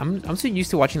fun. I'm so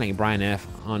used to watching like Brian F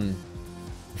on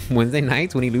Wednesday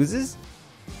nights when he loses.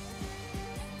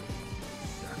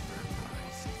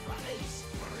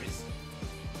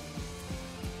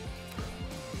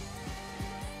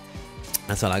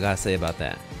 That's all I gotta say about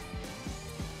that.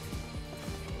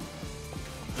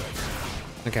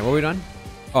 Okay, what are we doing?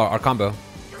 Oh, our combo.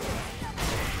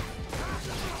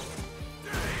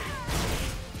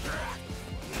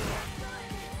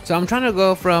 So I'm trying to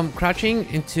go from crouching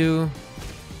into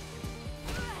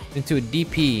a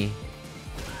DP.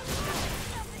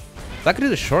 So I could do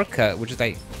the shortcut, which is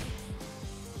like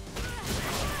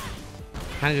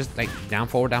kind of just like down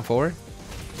forward.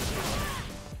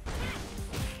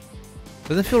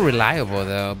 Doesn't feel reliable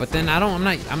though. But then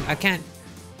I can't.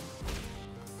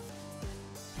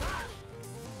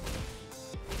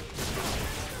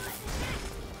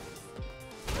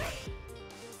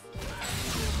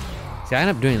 See, I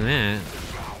end up doing that.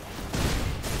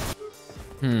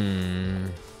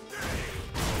 And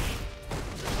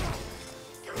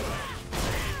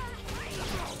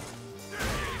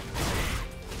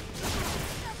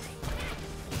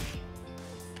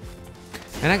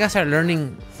I gotta start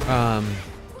learning,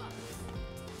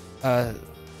 let's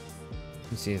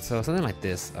see, so something like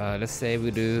this. Let's say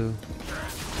we do,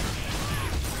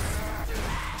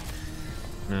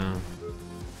 no.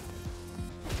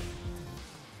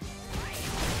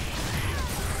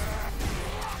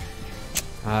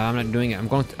 I'm not doing it. I'm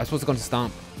supposed to go to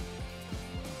stomp.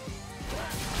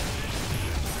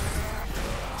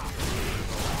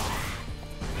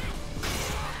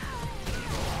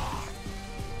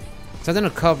 So I'm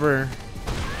gonna cover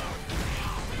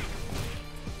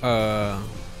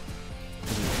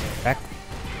back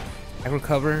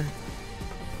recover.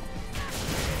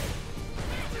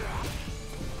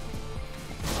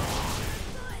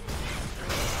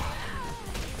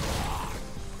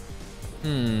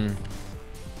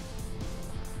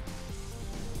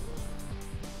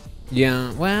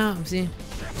 Yeah, well, see,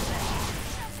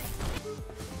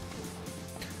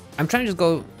 I'm trying to just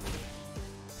go,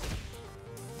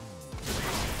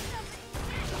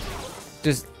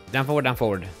 just down forward.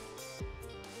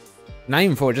 Not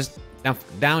even forward, just down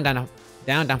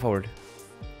forward.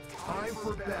 Time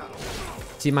for battle.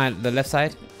 See the left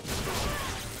side.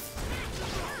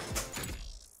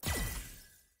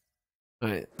 All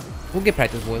right, we'll get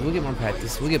practice, boys. We'll get more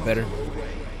practice. We'll get better.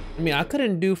 I mean, I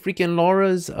couldn't do freaking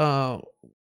Laura's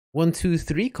 1, 2,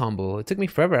 3 combo. It took me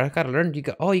forever. I gotta learn. You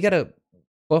gotta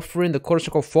buffer in the quarter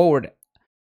circle forward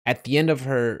at the end of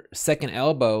her second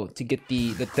elbow to get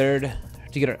the third,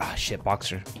 to get her. Ah, shit,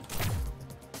 boxer.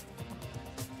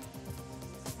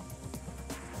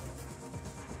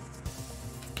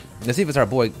 Let's see if it's our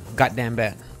boy. Goddamn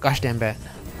bat. Gosh damn bat.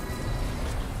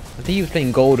 I think he was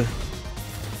playing gold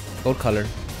color.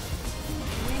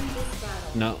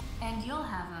 No. And you'll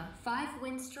have a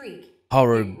 5-win streak.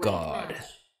 Horror God.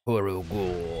 Horror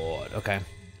God. Okay.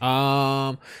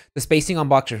 The spacing on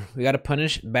boxer. We gotta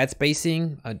punish bad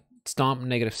spacing. Stomp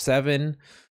 -7.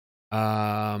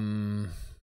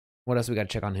 What else we gotta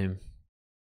check on him?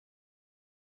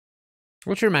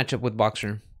 What's your matchup with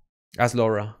boxer? As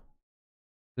Laura.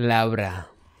 Laura.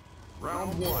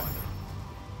 Round 1.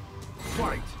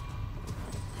 Fight.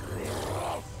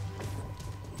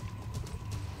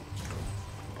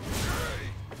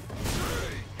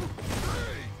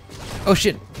 Oh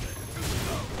shit.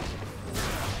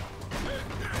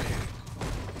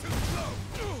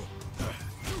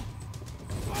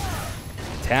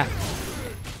 Tap.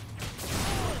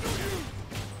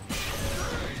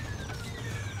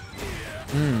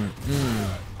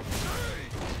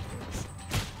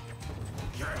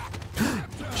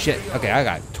 Shit. Okay, I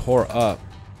got tore up.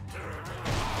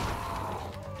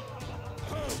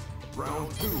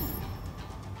 Round 2.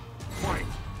 Fight.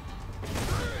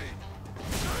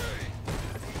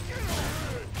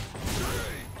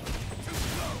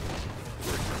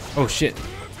 Oh shit.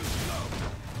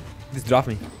 Just dropped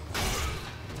me.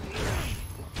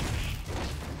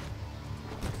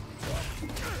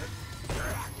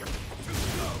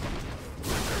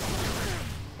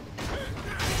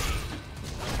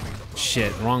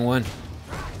 Shit, wrong one.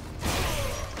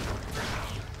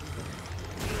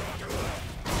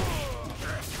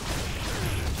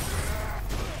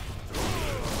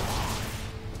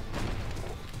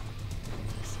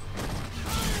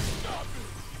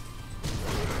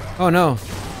 Oh no.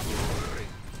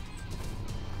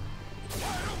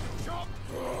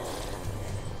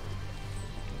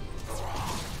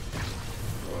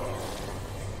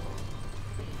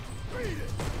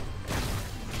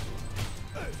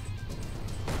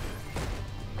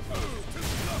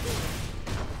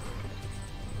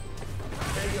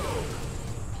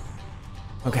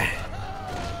 Okay.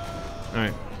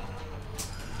 Alright.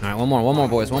 Alright, one more,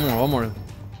 boys. One more.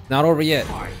 Not over yet.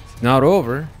 Not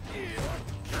over.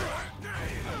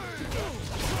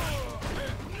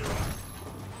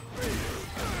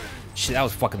 Shit, that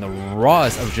was fucking the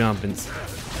rawest of jumpings.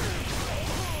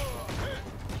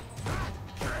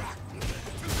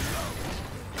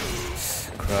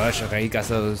 Crush. Okay, he got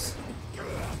those.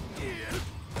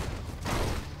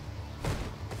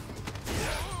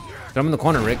 Throw him in the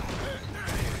corner, Rick.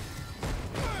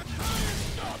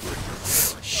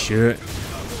 Shit.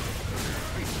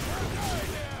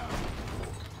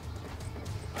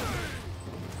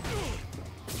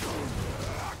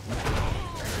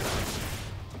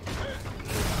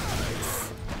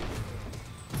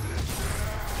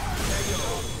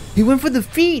 He went for the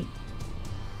feet.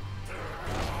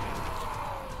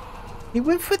 He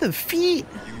went for the feet.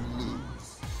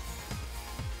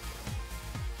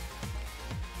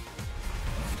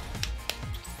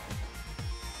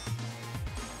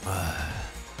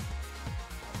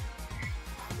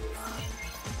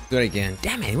 Do it again.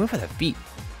 Damn it, he went for the feet.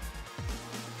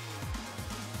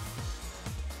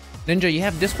 Ninja, you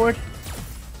have Discord?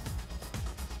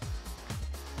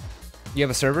 You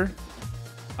have a server?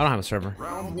 I don't have a server.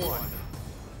 Round one.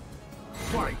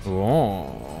 Fight.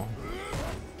 Oh.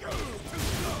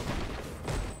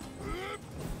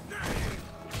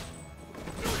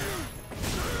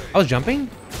 I was jumping?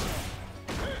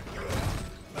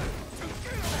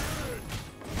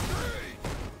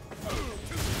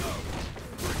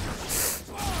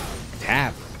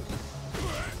 Tap.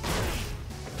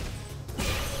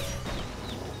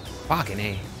 Fucking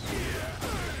A.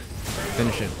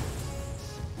 Finish it.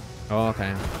 Oh,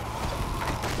 okay.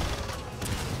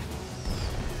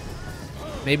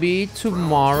 Maybe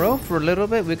tomorrow for a little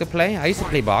bit we could play. I used to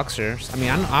play boxers. I mean,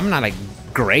 I'm not like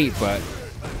great, but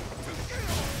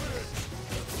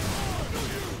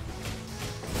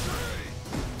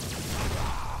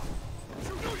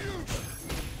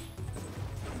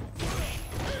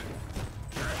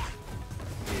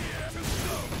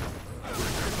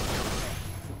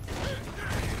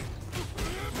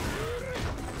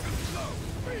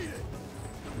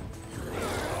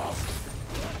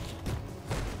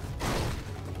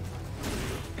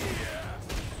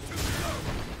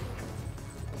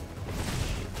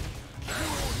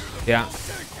yeah.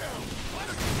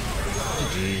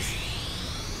 Jeez.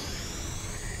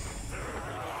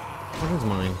 What is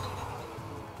mine?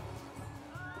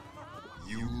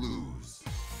 You lose.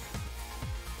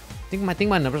 I think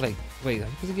my number's like, wait,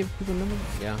 does it give people numbers?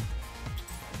 Yeah.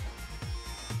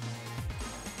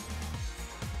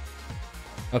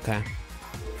 Okay.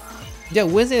 Yeah,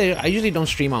 Wednesday, I usually don't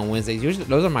stream on Wednesdays. Usually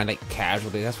those are my like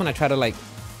casual days. That's when I try to like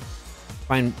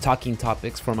find talking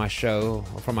topics for my show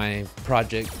or for my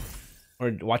project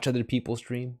or watch other people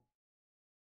stream.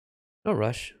 No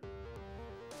rush.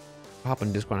 I'll hop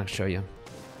on Discord and I can show you.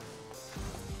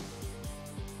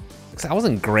 'Cause I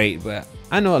wasn't great, but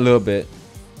I know a little bit.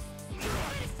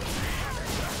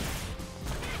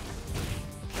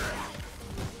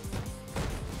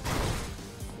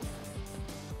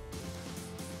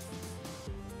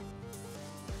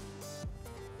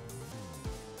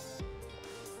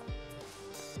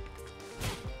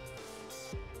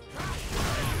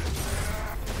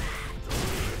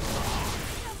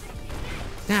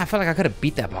 Yeah, I felt like I could have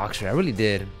beat that boxer. I really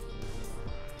did.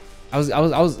 I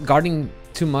was guarding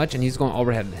too much, and he's going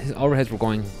overhead. His overheads were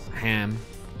going ham.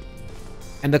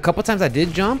 And the couple times I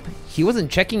did jump, he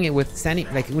wasn't checking it with standing.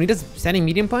 Like when he does standing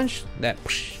medium punch,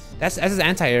 that's his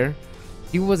anti-air.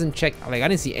 He wasn't check. Like I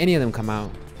didn't see any of them come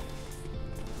out.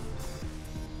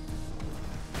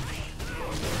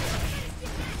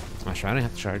 Oh, sure, I didn't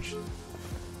have to charge.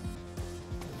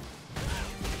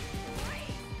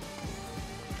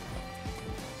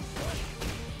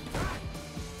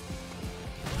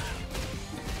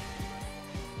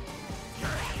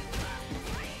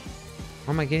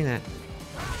 How am I getting that?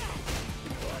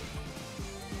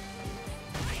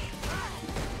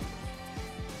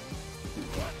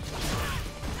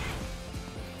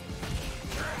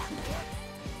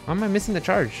 Why am I missing the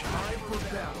charge?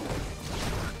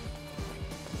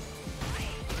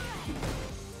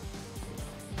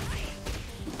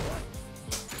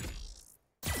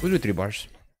 We'll do 3 bars.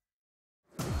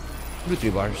 We'll do 3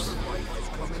 bars.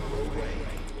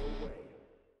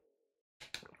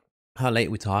 How late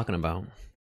are we talking about?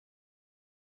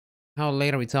 How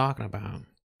late are we talking about?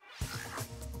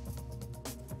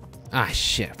 Ah,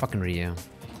 shit. Fucking Ryu.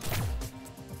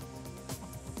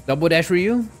 Double dash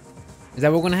Ryu? Is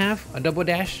that what we're gonna have? A double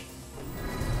dash?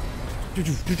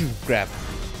 Grab.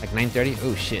 Like 9:30?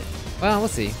 Oh, shit. Well, we'll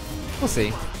see. We'll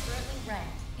see.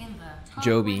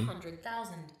 Joby.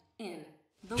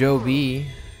 Joby.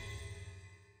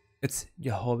 It's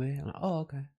Jehovah. I'm like, oh,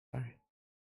 okay. Sorry.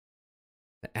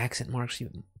 The accent marks, you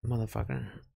motherfucker.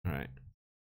 Alright.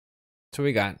 So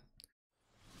we got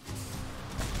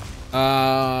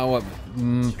what?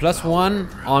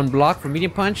 +1 on block for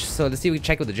medium punch. So let's see if we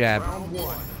check with the jab.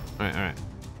 Alright, alright.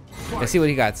 Let's see what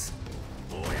he got.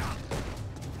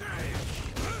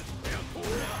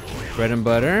 Bread and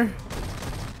butter.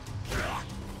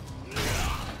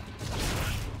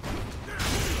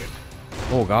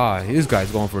 Oh god, this guy's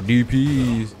going for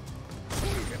DPs.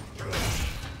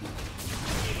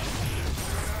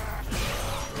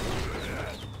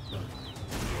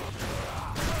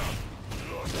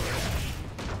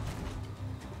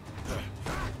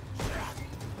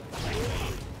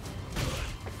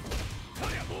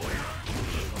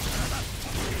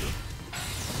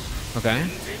 Okay.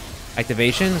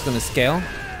 Activation is gonna scale.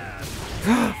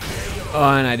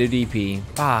 Oh, and I do DP.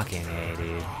 Fucking A,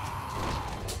 dude.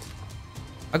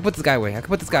 I can put this guy away. I can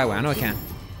put this guy away. I know I can.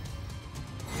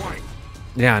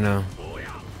 Yeah, I know.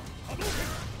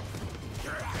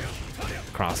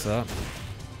 Cross up.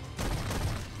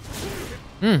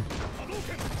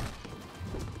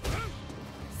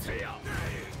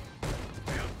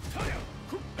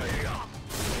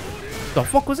 The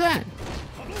fuck was that?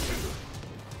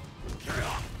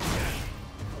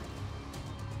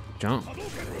 Jump.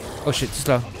 Oh shit, too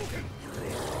slow.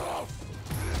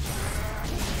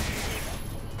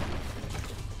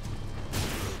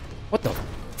 What the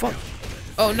fuck?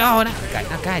 Oh no,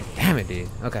 god damn it, dude.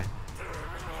 Okay.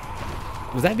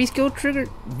 Was that V-skill triggered?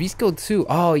 V-skill 2.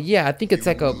 Oh yeah, I think it's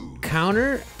like a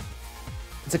counter.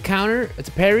 It's a counter, it's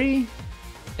a parry,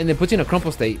 and then puts you in a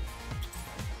crumple state.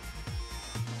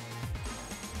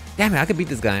 Damn it, I could beat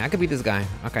this guy. I could beat this guy.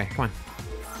 Okay, come on.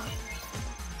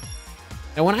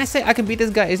 And when I say I can beat this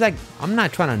guy, it's like, I'm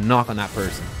not trying to knock on that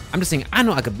person. I'm just saying, I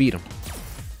know I could beat him.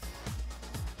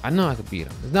 I know I could beat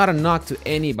him. It's not a knock to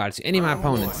anybody, to any of my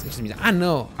opponents. It just means I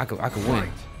know I could win.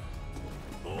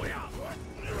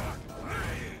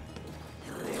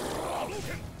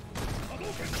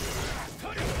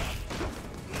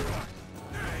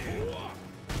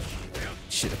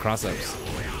 Shit, the cross-ups.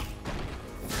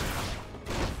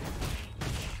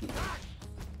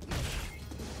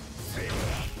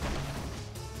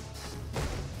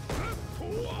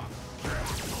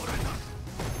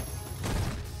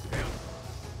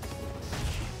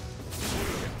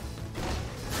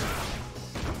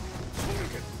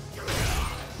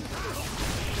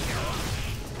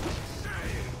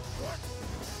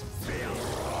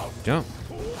 Jump.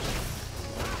 I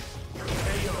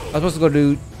was supposed to go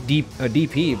do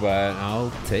DP, but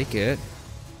I'll take it.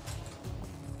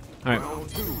 All right.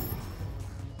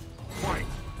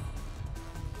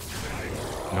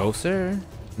 No sir.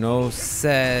 No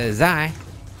says I.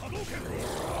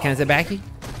 Can I say backy?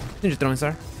 Ninja throwing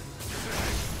star.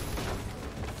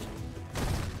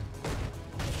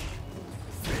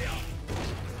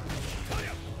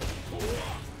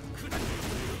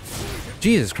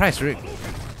 Jesus Christ, Rick.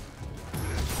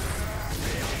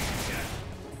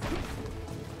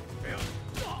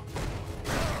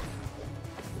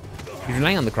 He's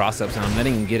relying on the cross-ups and I'm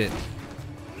letting him get it.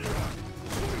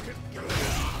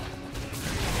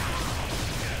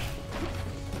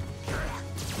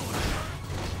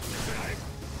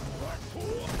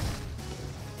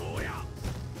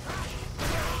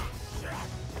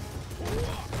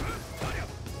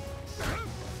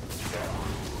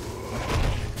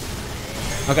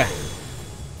 Okay.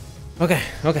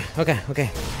 Okay.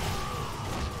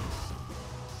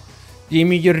 Give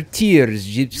me your tears,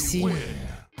 Gypsy.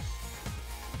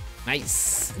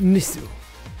 Nice. Nisu.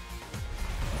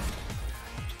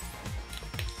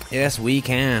 Yes, we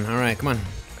can. All right, come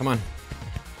on.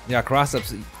 Yeah,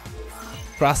 cross-ups.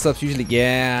 Cross-ups usually,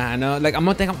 yeah, I know. Like, I'm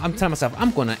telling myself,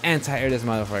 I'm gonna anti-air this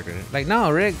motherfucker. Like,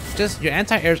 no, Rick, just your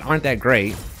anti-airs aren't that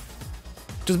great.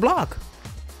 Just block.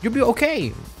 You'll be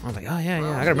okay. I was like, oh yeah,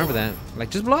 I gotta remember that.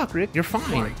 Like, just block, Rick. You're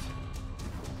fine.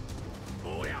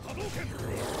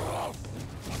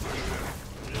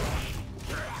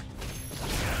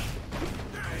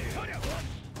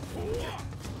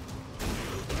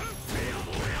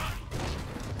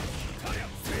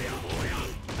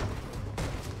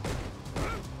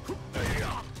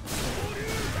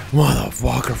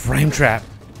 Motherfucker, frame trap.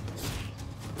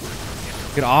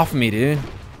 Get off me, dude.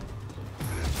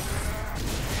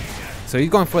 So he's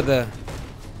going for the...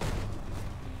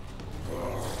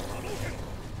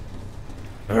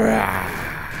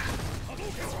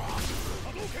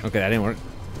 Okay, that didn't work.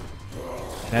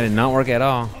 That did not work at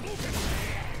all.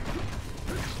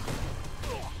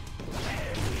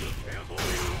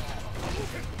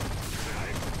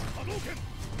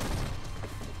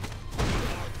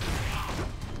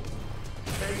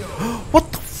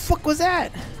 What the fuck was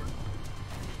that?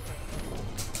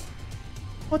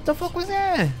 What the fuck was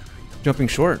that? Jumping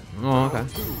short. Oh, okay.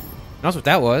 That's what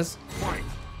that was.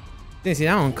 Didn't see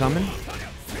that one coming.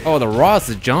 Oh, the Ross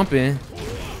is jumping.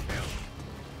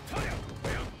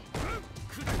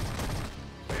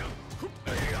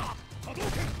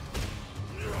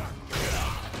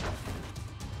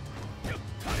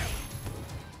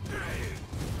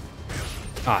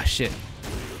 Ah, shit.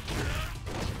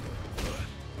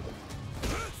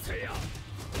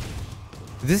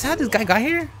 Is this how this guy got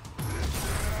here?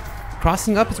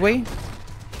 Crossing up his way?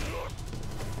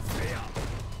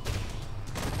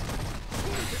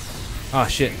 Oh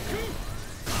shit.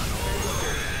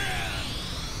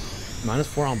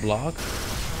 -4 on block?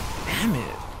 Damn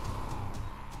it.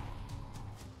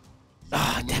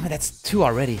 Ah, oh, damn it, that's 2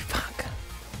 already. Fuck.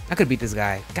 I could beat this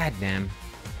guy. God damn.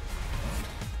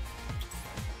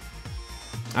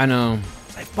 I know.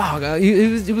 Like, fuck. He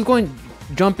was going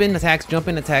jump in attacks,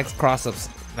 cross ups.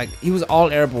 Like, he was all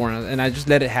airborne, and I just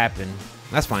let it happen.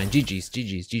 That's fine. GG's.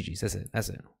 That's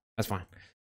it. That's fine.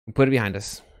 We put it behind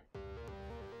us.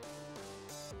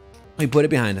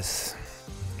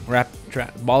 Wrap,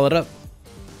 trap, ball it up.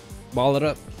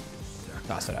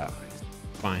 Toss it out.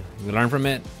 Fine. We learn from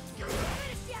it.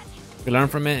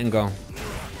 And go.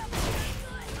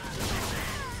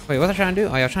 Wait, what was I trying to do?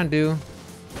 Oh, yeah, I was trying to do...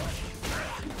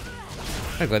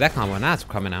 There we go, that combo. Now it's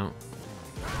coming out.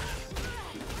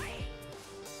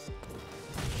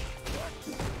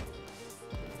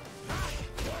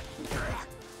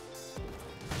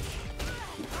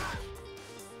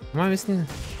 Am I missing?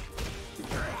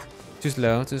 Too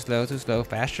slow.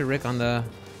 Faster, Rick, on the...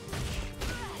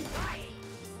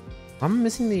 I'm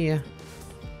missing the...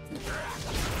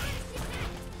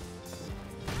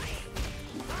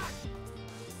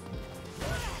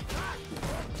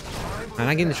 Am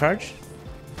I getting the charge?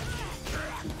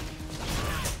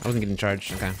 I wasn't getting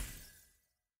charged. Okay.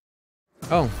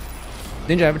 Oh,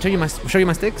 Ninja, I ever show you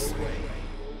my sticks?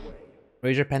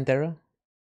 Razor Panthera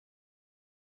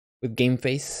with game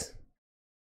face.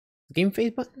 Game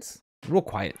face buttons. Real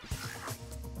quiet.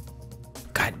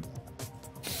 God.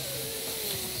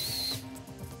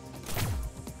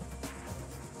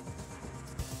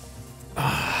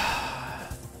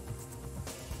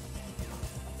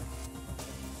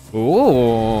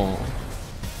 Ooh.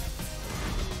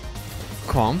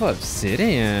 Combo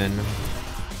Obsidian.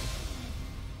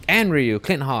 And Ryu,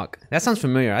 Clint Hawk. That sounds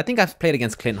familiar. I think I've played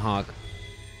against Clint Hawk.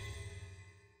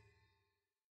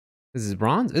 This is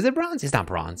bronze? Is it bronze? It's not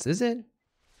bronze, is it?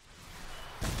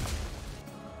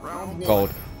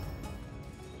 Gold.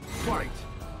 Fight.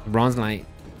 Bronze Knight.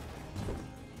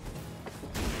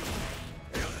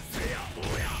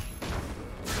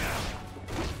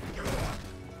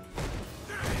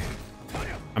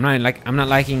 I'm not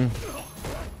liking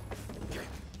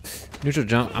neutral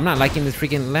jump. I'm not liking this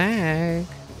freaking lag.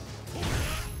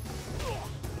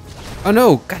 Oh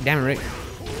no! God damn it, Rick.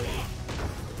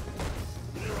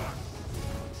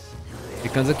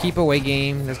 Here comes a keep away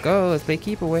game. Let's go. Let's play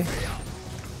keep away.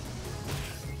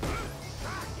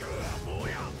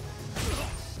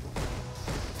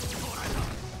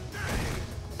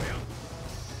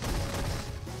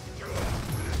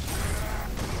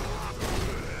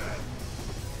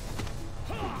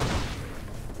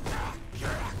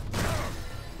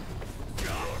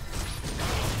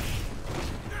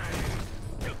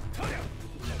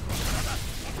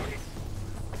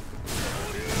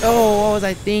 Oh, what was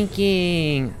I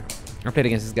thinking? I played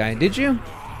against this guy. Did you?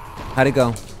 How'd it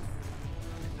go?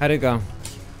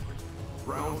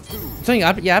 Round 2. I'm telling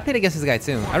you, yeah, I played against this guy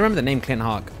too. I remember the name Clint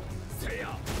Hawk.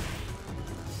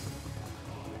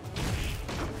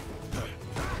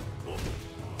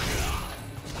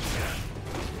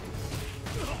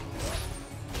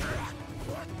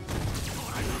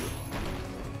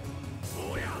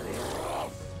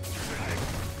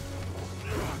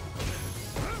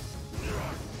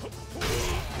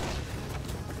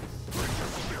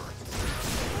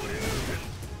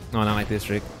 No, not like this,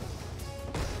 Rick.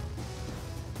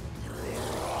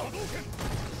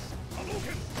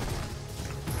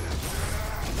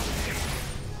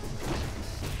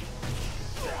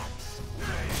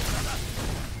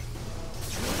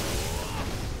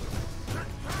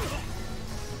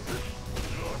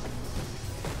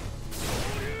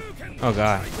 Oh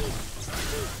god.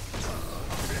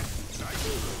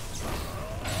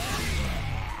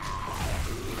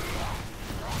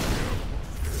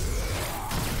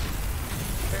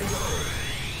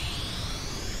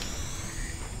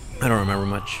 I don't remember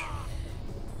much.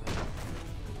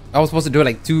 I was supposed to do it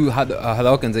like 2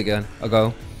 Hadokens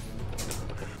ago.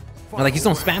 I'm like, you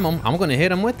don't spam him. I'm gonna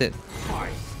hit him with it.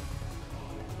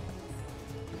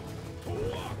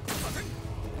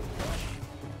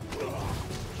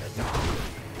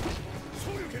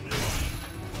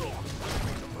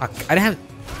 I didn't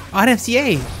have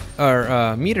CA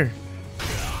or meter.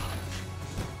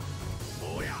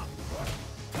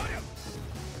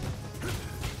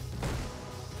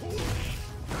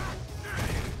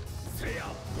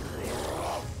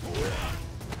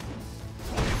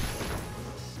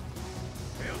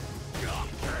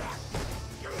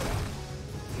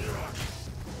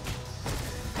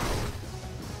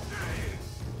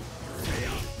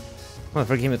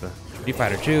 Motherfucker came with the Street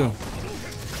Fighter 2.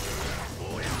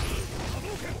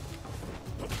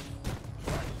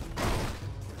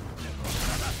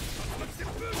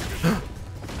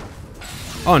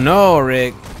 Oh no,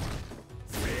 Rick.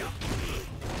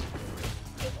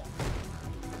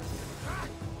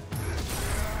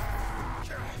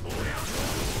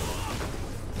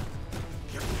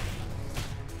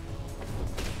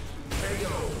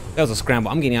 That was a scramble.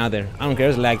 I'm getting out of there. I don't care.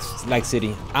 It's lag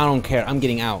city. I don't care. I'm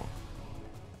getting out.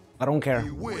 I don't care.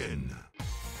 You win.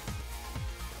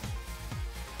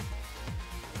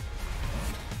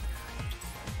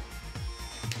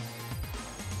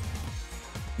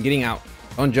 I'm getting out.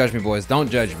 Don't judge me, boys. Don't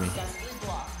judge me. Successfully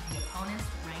blocked. The opponent's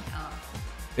rank up.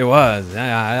 It was.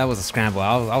 That was a scramble.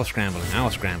 I was scrambling. I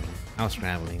was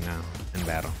scrambling now in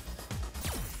battle.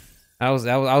 I was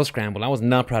scrambling. I was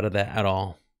not proud of that at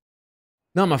all.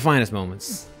 Not my finest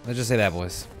moments. Let's just say that,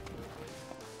 boys.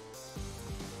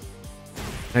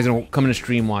 He's gonna come in the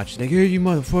stream watch. Like, hey, you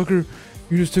motherfucker,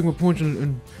 you just took my punch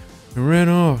and ran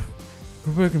off.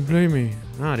 Go back and play me.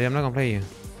 Nah, dude, I'm not gonna play you.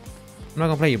 I'm not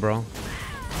gonna play you, bro.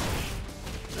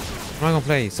 I'm not gonna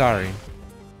play you. Sorry.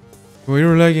 Well,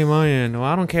 you're lagging my end. Well,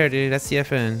 I don't care, dude. That's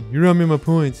CFN. You robbed me my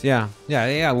points. Yeah.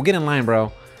 Well, get in line,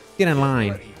 bro. Get in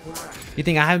line. You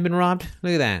think I haven't been robbed?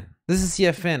 Look at that. This is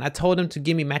CFN. I told him to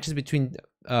give me matches between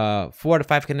 4 to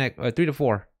 5 connect, 3 to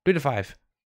 4, 3 to 5.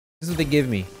 This is what they give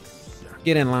me.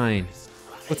 Get in line.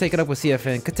 We'll take it up with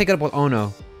CFN. Could take it up with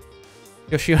Ono.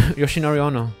 Yoshinori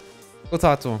Ono. Go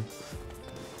talk to him.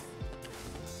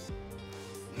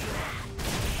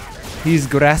 He's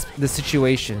grasped the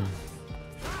situation.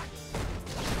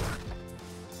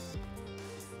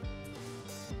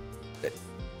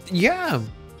 Yeah.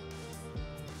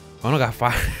 Ono got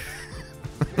fired.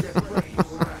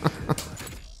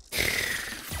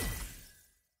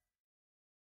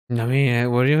 I mean,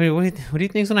 what do you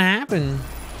think's gonna happen?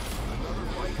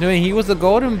 I mean, he was the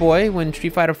golden boy when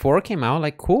Street Fighter 4 came out.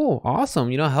 Like, cool,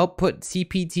 awesome. You know, help put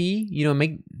CPT. You know,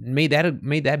 made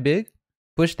that big,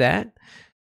 push that,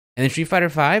 and then Street Fighter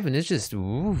 5, and it's just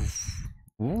ooh.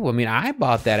 I mean, I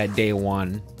bought that at day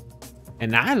one,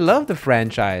 and I love the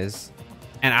franchise,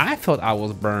 and I felt I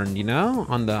was burned. You know,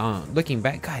 on the looking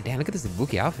back, god damn, look at this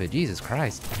Ibuki outfit. Jesus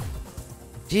Christ.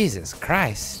 Jesus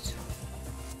Christ.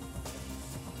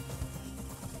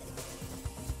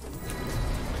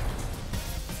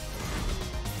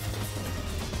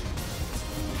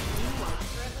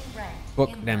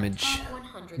 Book damage.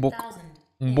 Book.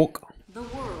 The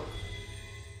world.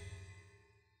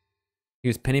 He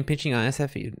was penny pinching on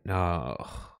SFE. No,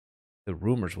 the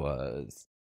rumors was.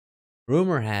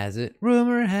 Rumor has it.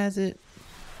 Rumor has it.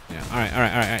 Yeah. All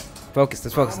right. Focus.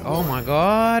 Let's focus. Oh my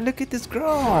God! Look at this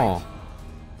girl.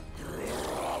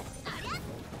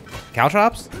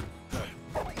 Caltrops.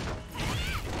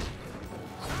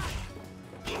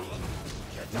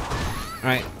 All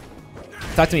right.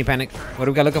 Talk to me, Panic. What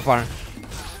do we got looking for?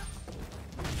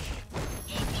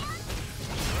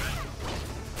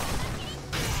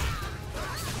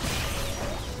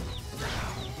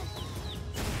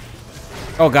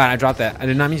 Oh god, I dropped that. I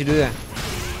did not mean to do that.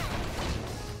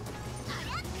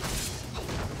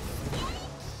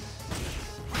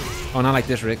 Oh, not like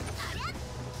this, Rick.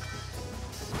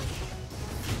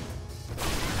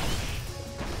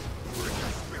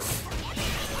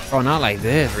 Oh, not like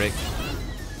this, Rick.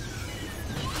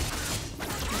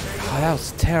 Oh, that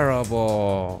was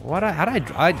terrible. What?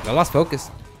 I lost focus.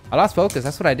 I lost focus.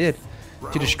 That's what I did.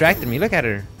 She distracted me. Look at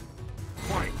her.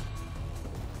 Fight.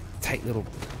 Tight little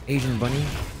Asian bunny.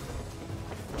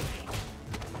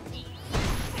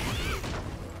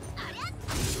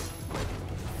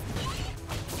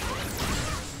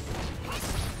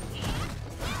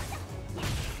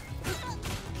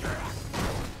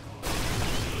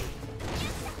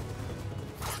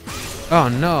 Oh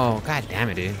no. God damn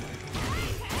it, dude.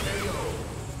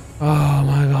 Oh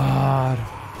my god.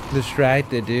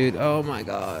 Distracted, dude. Oh my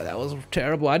god. That was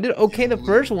terrible. I did okay the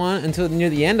first one until near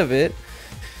the end of it.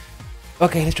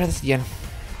 Okay, let's try this again.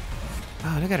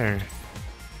 Oh, look at her.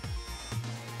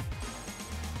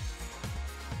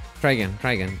 Try again.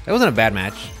 Try again. That wasn't a bad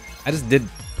match. I just did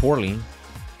poorly.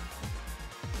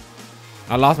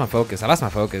 I lost my focus. I lost my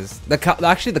focus.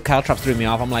 Actually, the Caltrops threw me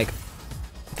off. I'm like,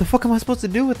 what the fuck am I supposed to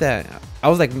do with that? I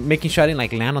was like making sure I didn't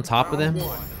like land on top of them. Round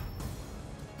 1.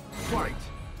 Fight.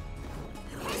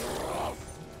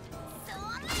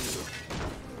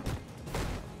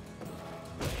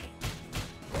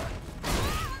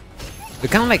 They're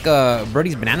kind of like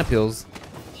Birdie's banana peels.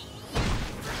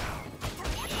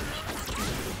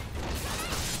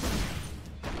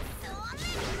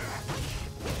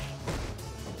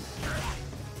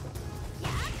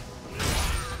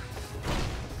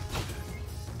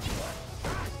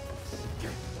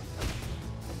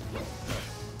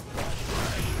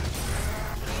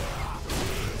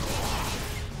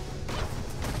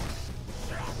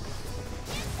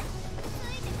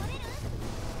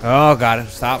 Oh god,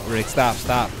 stop, Rick, stop,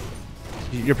 stop.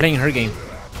 You're playing her game.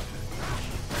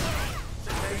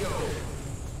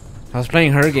 I was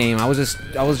playing her game. I was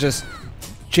just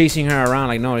chasing her around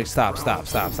like, no, Rick, stop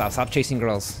chasing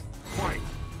girls. Fight.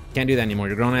 Can't do that anymore.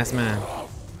 You're a grown ass man.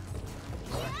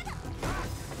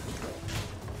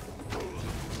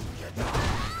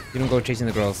 You don't go chasing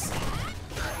the girls.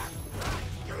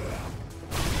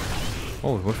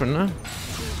 Oh, which one now?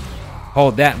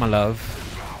 Hold that, my love.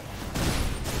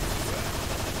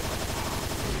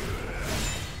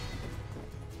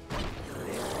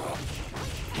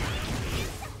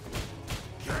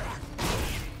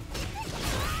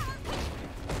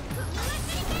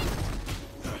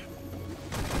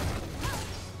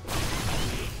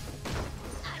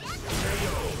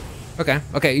 Okay,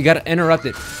 okay, you gotta interrupt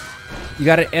it. You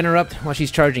gotta interrupt while she's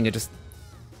charging it. Just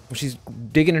when she's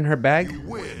digging in her bag,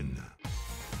 Win.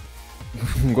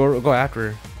 go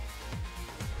after her.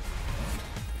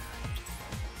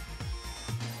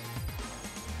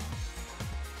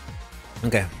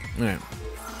 Okay, all right.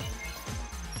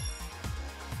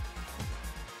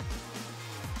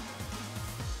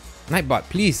 Nightbot,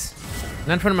 please.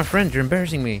 Not in front of my friends. You're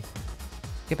embarrassing me.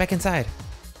 Get back inside.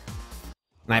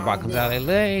 Nightbot comes out like,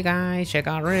 hey guys, check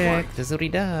out Rick. This is what he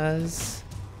does.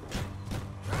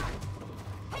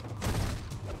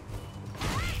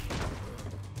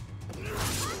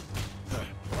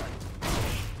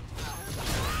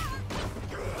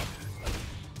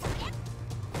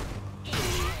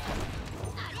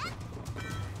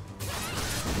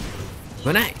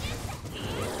 Good night.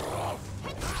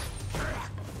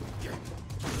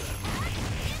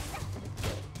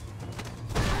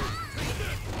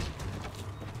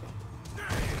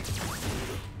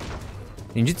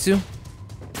 Ninjutsu.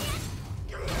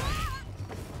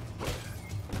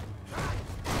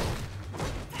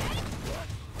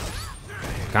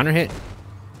 Counter hit.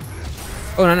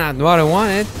 Oh, no, not what I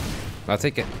wanted. I'll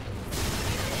take it.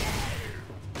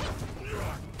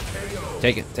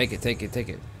 Take it, take it, take it, take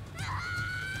it.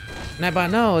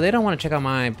 Nightbot, no, they don't want to check out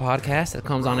my podcast that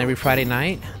comes on every Friday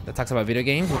night that talks about video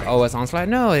games with OS Onslaught.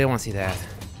 No, they don't want to see that.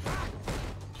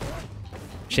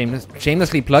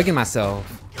 Shamelessly plugging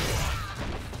myself.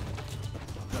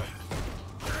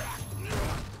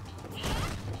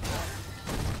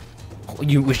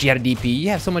 You wish you had a DP. You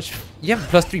have so much. You have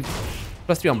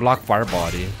 +3 on block fireball,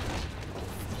 dude.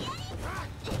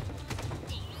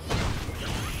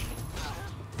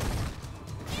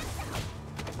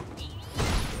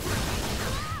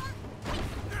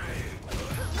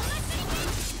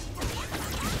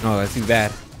 Oh, that's too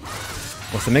bad.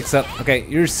 What's the mix-up? Okay,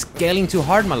 you're scaling too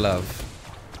hard, my love.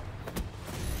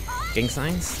 Gang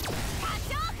signs.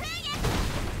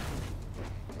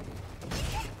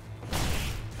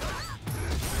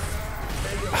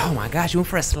 Oh my gosh, you went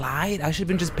for a slide? I should have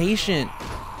been just patient.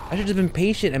 I should have just been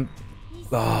patient and...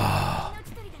 Oh.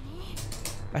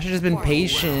 I should have just been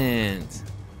patient.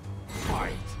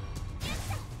 Fight.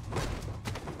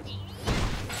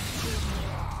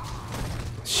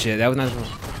 Shit, that was not...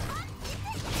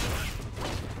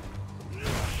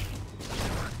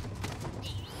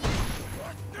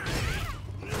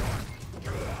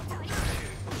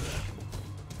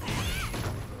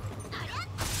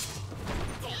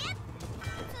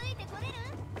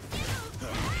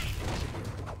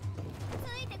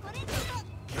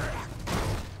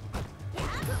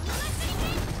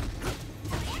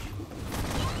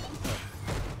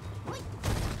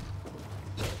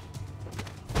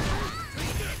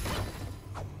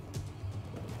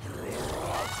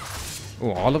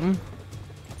 Oh, all of them?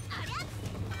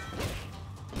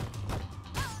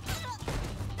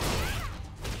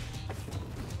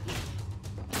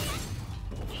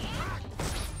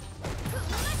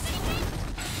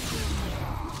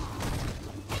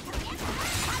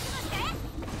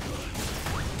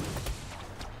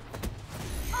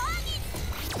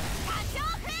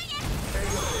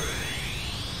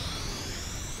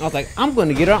 I was like, I'm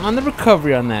gonna get her on the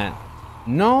recovery on that.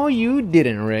 No, you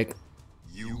didn't, Rick.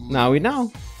 Now we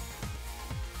know.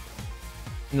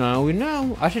 Now we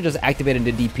know. I should just activate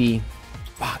the DP.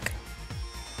 Fuck.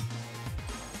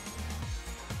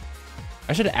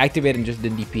 I should have activated just the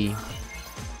DP.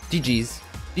 GG's.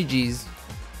 GG's.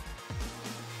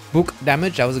 Book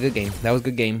damage. That was a good game. That was a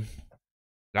good game.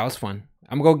 That was fun.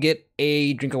 I'm gonna go get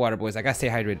a drink of water, boys. I gotta stay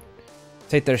hydrated.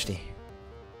 Stay thirsty.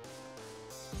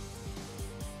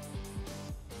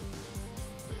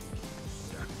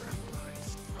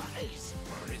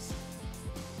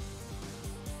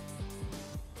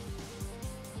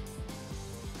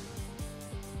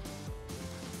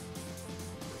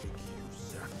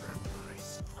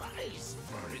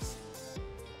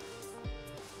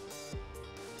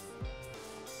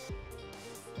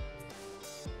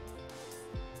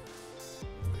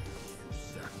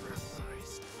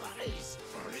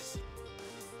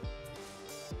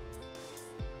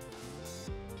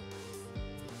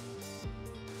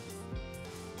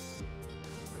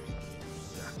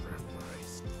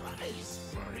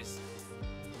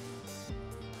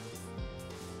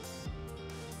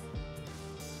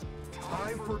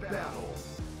 Time for battle.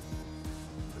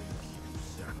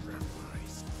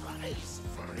 Sacrifice Christ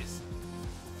first. Sacrifice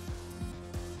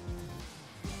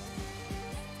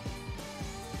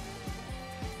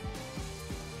Christ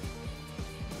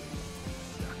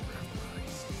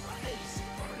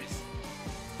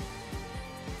first.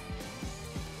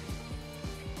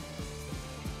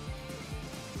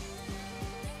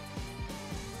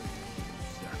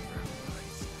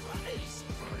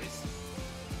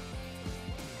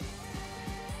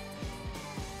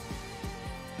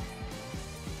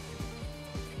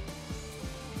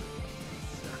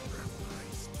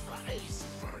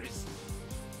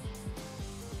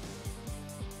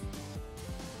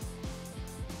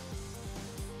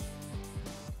 Christ first.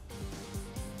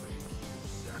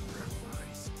 Sacrifice Christ first.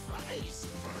 Sacrifice Christ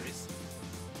first.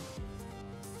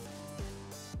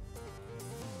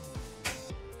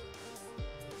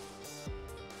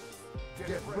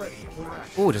 Get ready for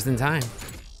action. Oh, just in time.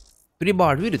 3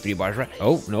 bars. We did 3 bars, right?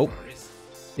 Oh, nope.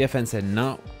 The FN said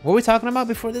no. What were we talking about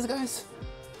before this, guys?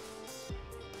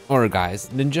 Or guys,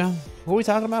 Ninja? What were we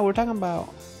talking about? We're talking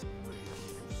about...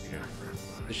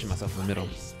 Position myself in the middle.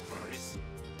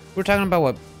 We're talking about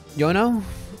what? Yono?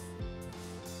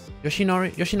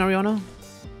 Yoshinori Yono?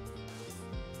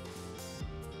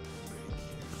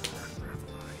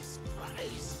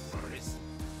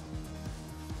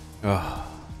 Ugh.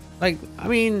 Like, I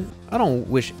mean, I don't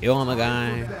wish ill on the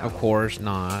guy, of course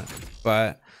not.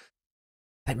 But,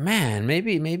 like, man,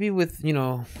 maybe with, you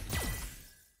know,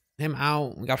 him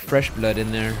out, we got fresh blood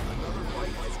in there.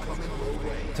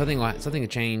 Something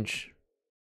could change.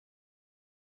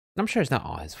 I'm sure it's not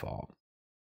all his fault.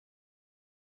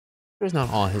 It's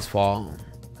not all his fault.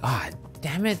 God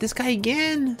damn it, this guy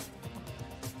again.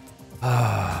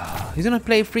 He's gonna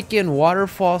play freaking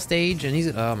waterfall stage, and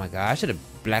he's, oh my god, I should have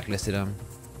blacklisted him.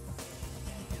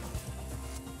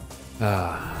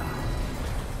 Ranked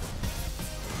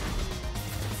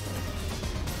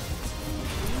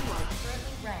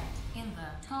in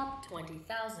the top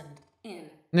 20,000 in.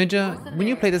 Ninja, when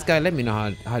you play this guy, let me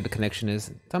know how the connection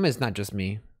is. Tell me it's not just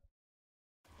me.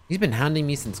 He's been hounding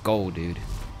me since gold, dude.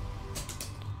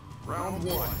 Round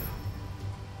 1.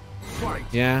 Fight.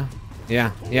 Yeah.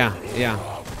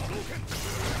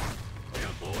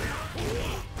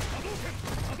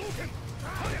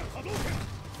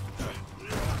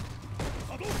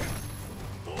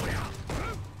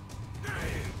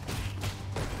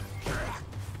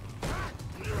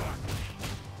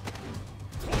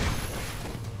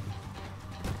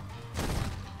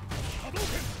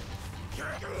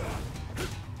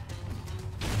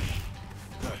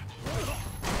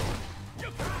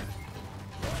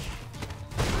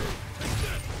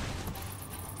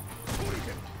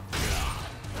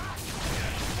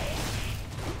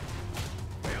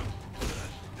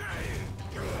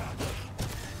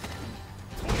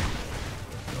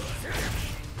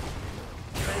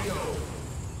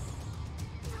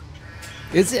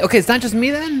 Is it? Okay, it's not just me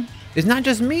then? It's not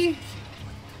just me?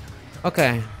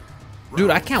 Okay. Dude,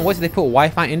 I can't wait till they put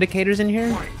Wi-Fi indicators in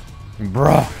here.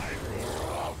 Bruh.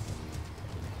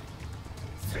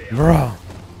 Bruh.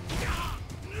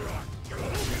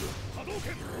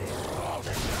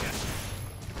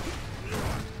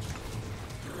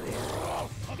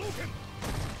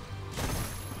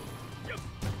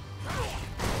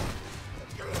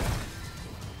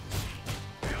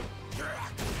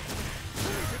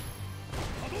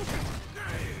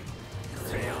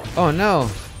 Oh no.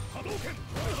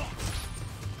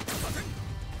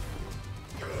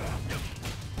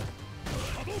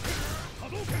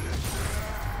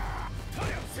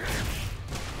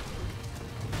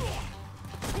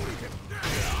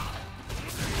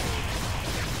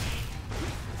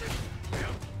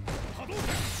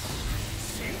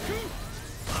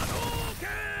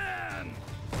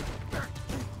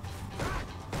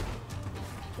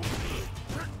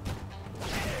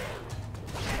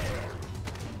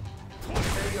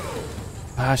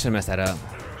 I should have messed that up.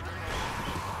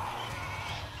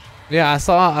 Yeah, I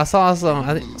saw some,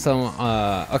 I think some,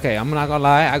 okay, I'm not gonna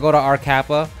lie, I go to R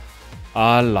Kappa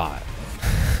a lot.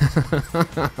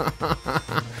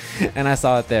 And I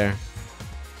saw it there.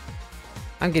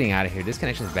 I'm getting out of here, this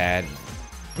connection's bad.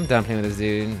 I'm done playing with this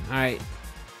dude, alright.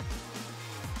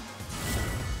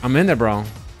 I'm in there, bro.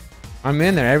 I'm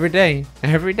in there every day,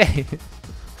 every day.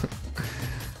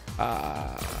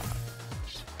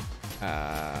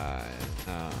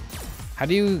 How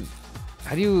do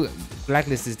you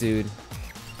blacklist this dude?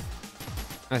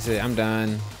 That's it, I'm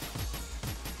done.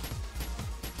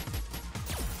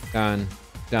 Done.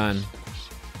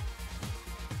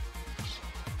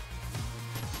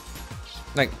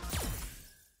 Like,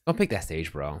 don't pick that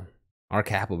stage, bro. R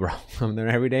Kappa, bro. I'm there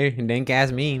every day and dank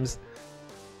ass memes.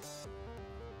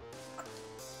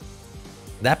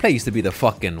 That play used to be the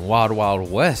fucking Wild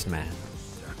Wild West, man.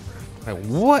 Like,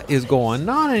 what is going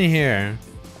on in here?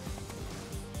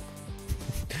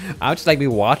 I would just like be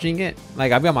watching it.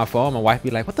 Like, I'd be on my phone, my wife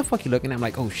be like, what the fuck you looking at? I'm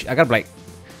like, oh shit, I gotta be like,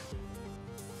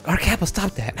 R Kappa,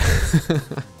 stop that.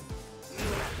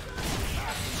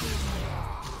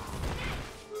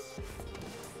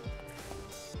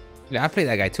 Yeah, I played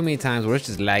that guy too many times where it's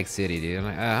just lag city, dude. I'm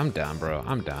like, I'm done, bro.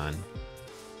 I'm done.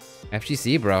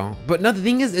 FGC, bro. But no, the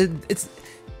thing is,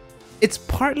 it's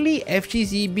partly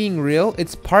FGC being real.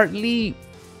 It's partly,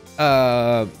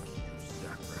 fat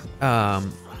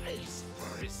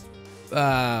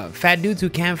dudes who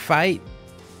can't fight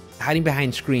hiding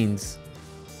behind screens.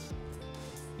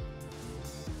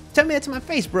 Tell me that to my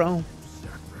face, bro.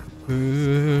 Yeah.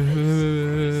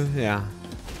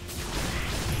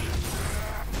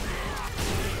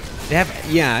 They have,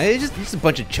 yeah, it's just a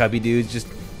bunch of chubby dudes just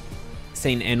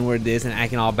saying N-word this and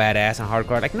acting all badass and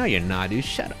hardcore. Like, no, you're not, dude.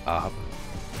 Shut up.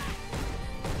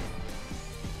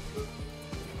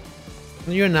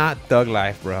 You're not Thug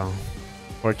Life, bro.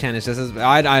 4chan is just as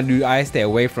I stay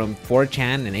away from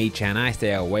 4chan and 8chan. I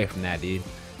stay away from that, dude.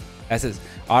 That's as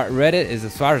Reddit is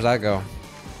as far as I go.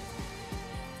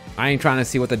 I ain't trying to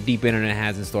see what the deep internet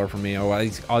has in store for me or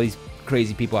all these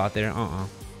crazy people out there.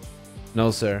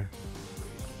 No, sir.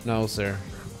 No, sir.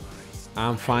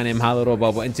 I'm fine in my little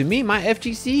bubble. And to me, my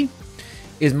FGC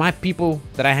is my people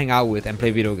that I hang out with and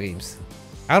play video games.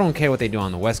 I don't care what they do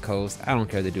on the West Coast. I don't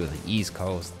care what they do on the East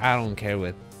Coast. I don't care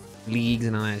with leagues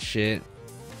and all that shit.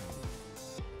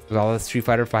 With all the Street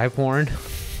Fighter 5 porn.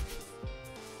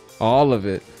 All of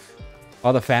it.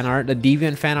 All the fan art, the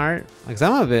deviant fan art. Like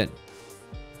some of it.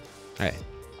 Hey.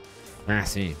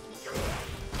 Classy.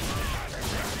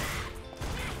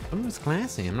 Some of it's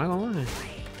classy, I'm not gonna lie.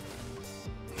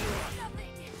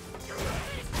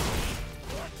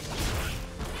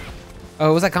 Oh,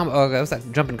 what was that combo? Oh, okay, what was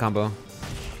that jumping combo?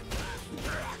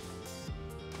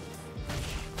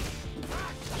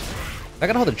 I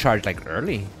gotta hold the charge like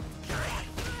early.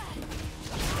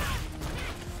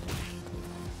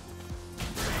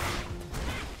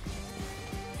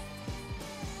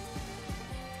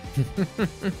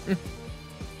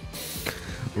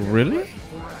 Really?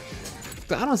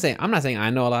 So I'm not saying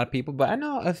I know a lot of people, but I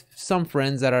know of some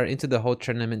friends that are into the whole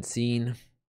tournament scene.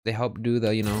 They help do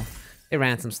the, you know, they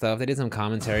ran some stuff. They did some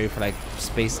commentary for like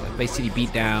Space City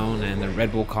Beatdown and the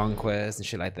Red Bull Conquest and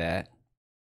shit like that.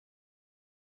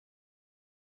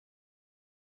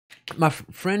 My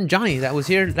friend Johnny that was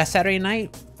here last Saturday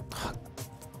night,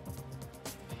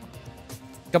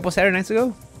 a couple Saturday nights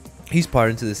ago, he's part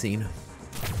into the scene.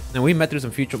 And we met through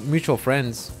some mutual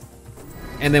friends.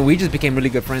 And then we just became really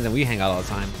good friends and we hang out all the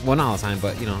time. Well, not all the time,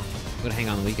 but you know, we would hang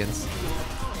out on the weekends.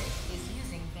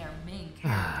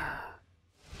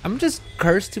 I'm just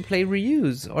cursed to play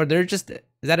Ryu's, or they're just, is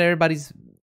that everybody's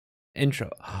intro?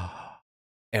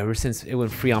 Ever since it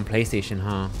went free on PlayStation,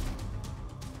 huh?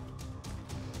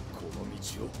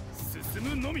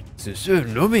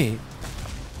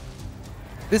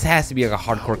 This has to be like a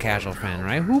hardcore casual fan,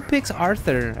 right? Who picks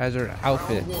Arthur as her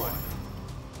outfit?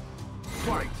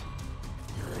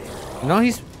 No,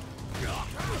 he's...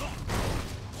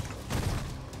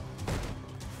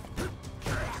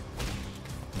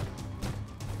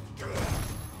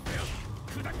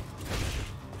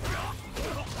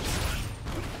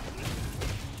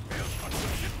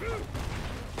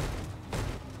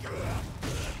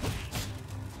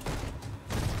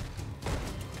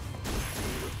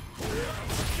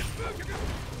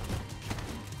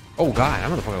 Oh god, that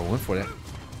motherfucker went for that.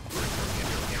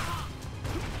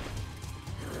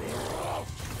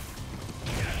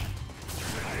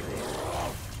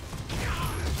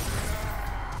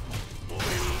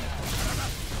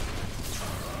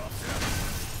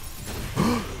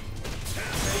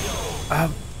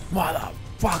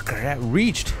 Motherfucker, that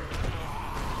reached.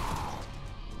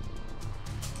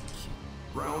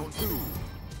 Round 2.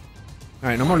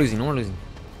 Alright, no more losing, no more losing.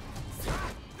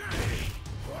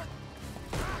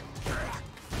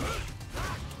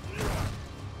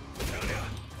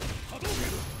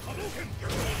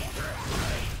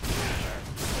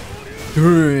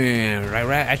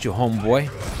 Right at you, homeboy.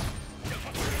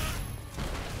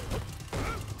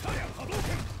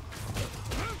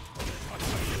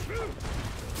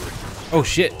 Oh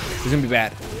shit, it's gonna be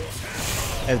bad.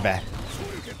 That's bad.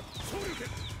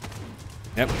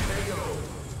 Yep.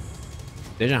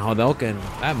 Dejan Hadouken,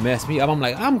 that messed me up. I'm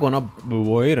like, I'm gonna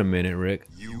wait a minute, Rick.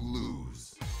 You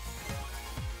lose.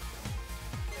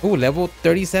 Oh, level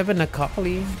 37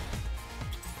 Akali.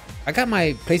 I got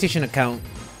my PlayStation account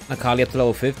Akali up to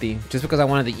level 50 just because I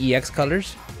wanted the EX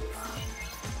colors.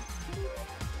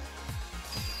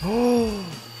 Oh,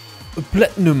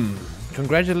 platinum!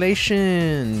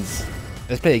 Congratulations!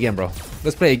 Let's play again, bro.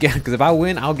 Let's play again because if I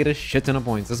win, I'll get a shit ton of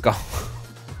points. Let's go.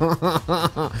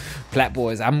 Plat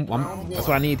boys, that's what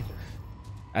I need.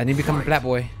 I need to become a plat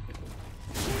boy.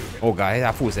 Oh, guys,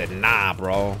 that fool said, nah,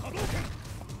 bro.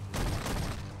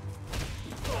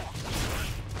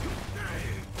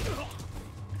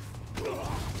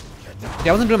 Yeah,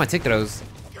 I wasn't doing my tick throws.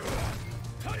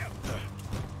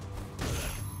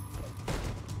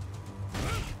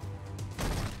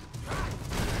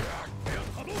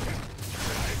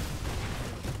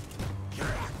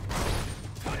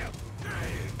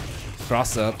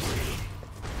 Cross up.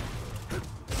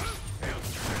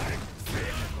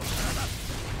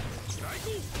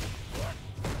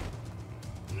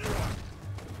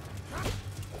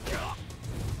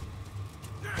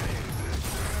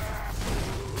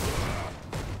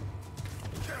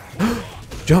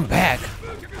 Jump back.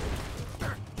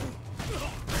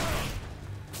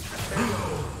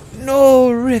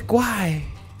 No, Rick, why?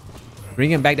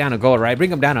 Bring him back down to gold, right?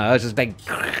 Bring him down to us, just like...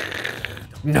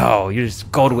 No, you're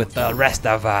just gold with the rest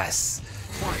of us.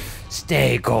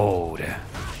 Stay gold.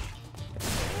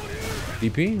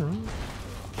 DP, huh?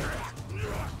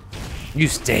 You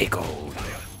stay gold.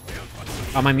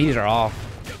 Oh, my meters are off.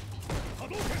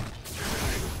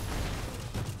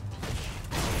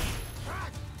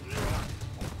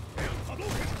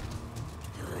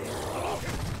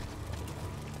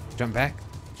 Jump back.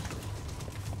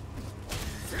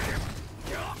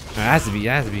 It has to be, it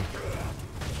has to be.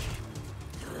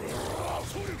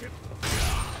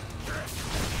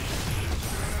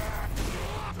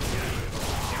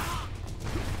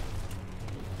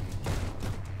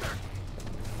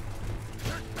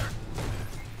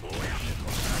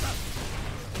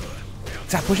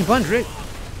 Stop pushing buttons, Rick.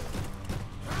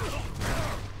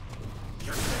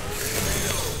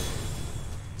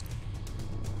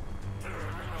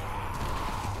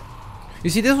 You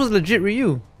see, this was legit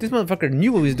Ryu. This motherfucker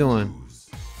knew what he was doing.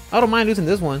 I don't mind losing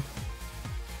this one.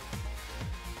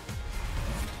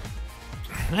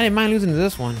 I didn't mind losing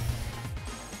this one.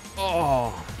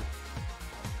 Oh.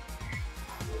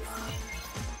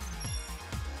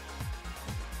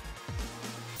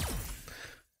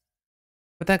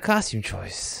 But that costume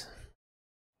choice.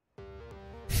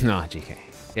 Nah, GK.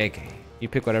 JK. You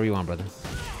pick whatever you want, brother.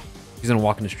 He's gonna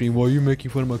walk in the stream. Why are you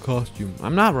making fun of my costume?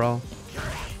 I'm not, bro.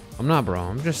 I'm not, bro.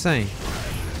 I'm just saying.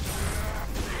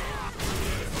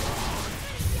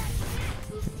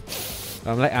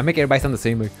 I make everybody sound the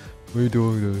same. Like, what are you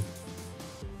doing, dude?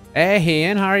 Hey,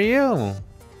 Ian, how are you?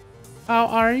 How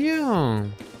are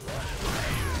you?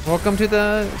 Welcome to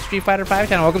the Street Fighter 5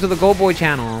 channel. Welcome to the Gold Boy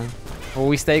channel. Where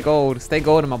we stay gold. Stay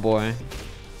golden, my boy.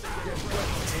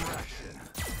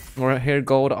 We're here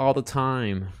gold all the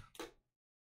time.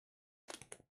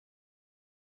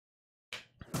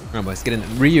 Alright, boys, get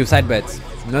in. Ryu, side bets.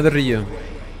 Another Ryu.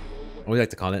 What do we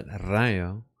like to call it?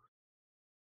 Rayo.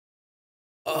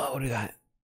 Oh, what do we got?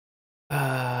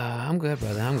 I'm good,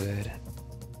 brother. I'm good.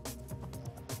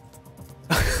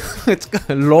 It's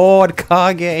good. Lord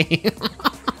Kage.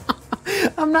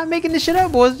 I'm not making this shit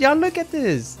up, boys. Y'all look at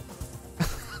this.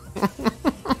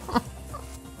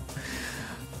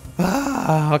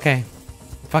 Okay.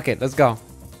 Fuck it. Let's go.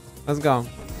 Let's go.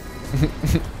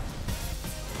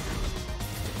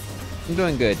 I'm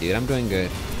doing good, dude. I'm doing good.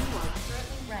 You are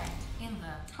currently ranked in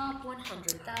the top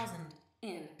 100,000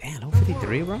 in. Damn, level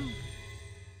 53, bro.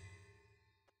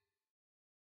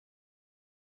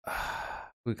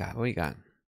 What we got? What we got?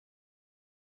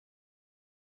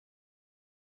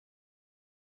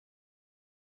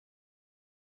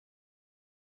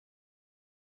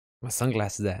 My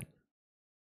sunglasses at?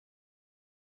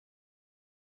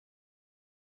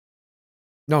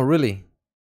 No, really.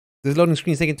 This loading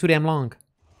screen is taking too damn long.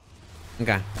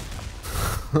 Okay.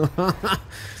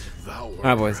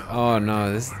 Alright, boys. Oh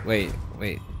no, this. Wait.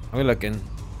 Are we looking?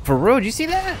 For real? Did you see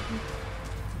that?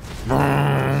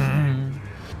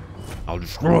 I'll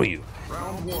destroy you.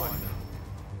 Round one.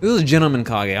 This is a gentleman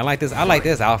Kage. I like this. I like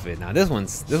this outfit. Now this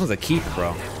one's a keeper,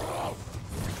 bro.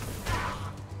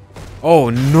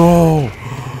 Oh no!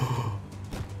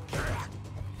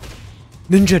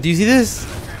 Ninja, do you see this?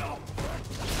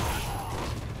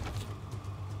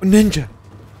 Ninja.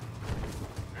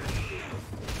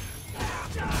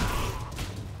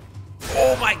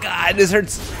 Oh my god, this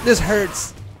hurts. This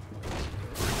hurts.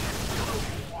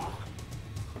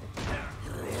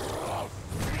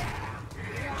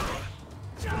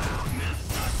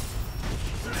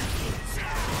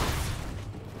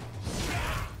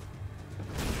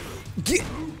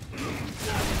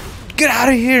 Get out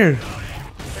of here.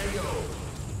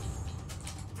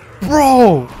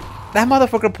 Bro, that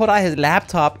motherfucker put out his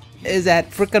laptop is at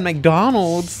freaking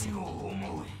McDonald's. He's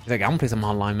like, I'm gonna play some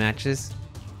online matches.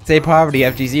 Say poverty,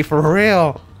 FGZ, for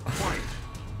real.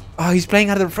 Oh, he's playing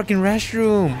out of the freaking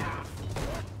restroom.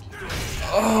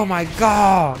 Oh my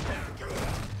god.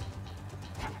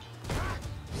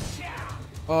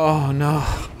 Oh no.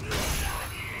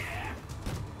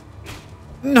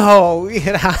 No,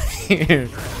 get out of here.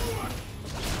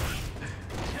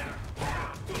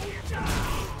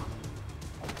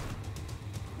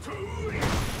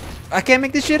 I can't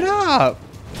make this shit up.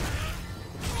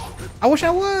 I wish I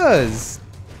was.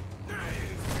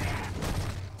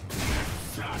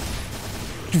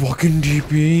 Fucking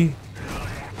DP.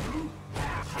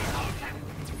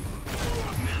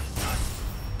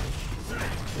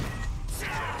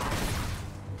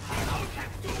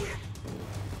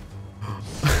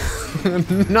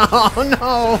 No.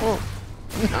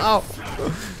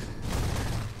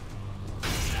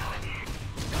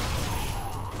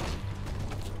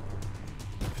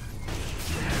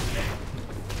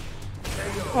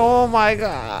 Oh my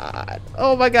god.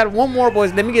 Oh my god. One more,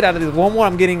 boys. Let me get out of this. One more,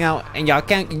 I'm getting out. And y'all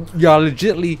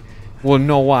legitly will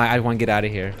know why I want to get out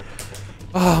of here.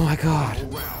 Oh my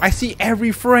god. I see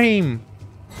every frame.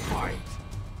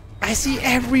 I see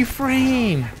every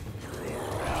frame.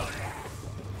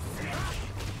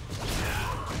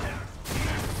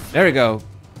 There we go.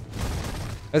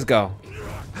 Let's go.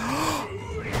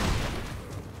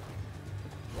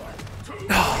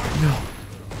 No.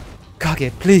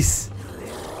 Kage, please.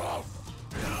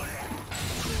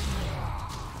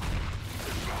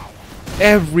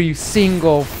 Every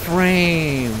single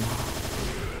frame.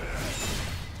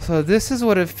 So this is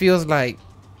what it feels like.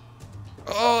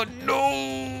 Oh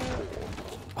no.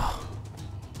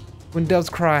 When doves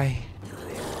cry.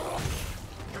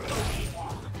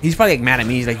 He's probably like mad at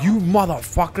me. He's like, you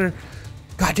motherfucker.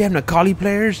 Goddamn Nakali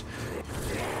players.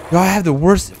 Y'all have the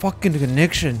worst fucking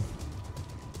connection.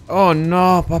 Oh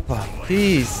no, Papa.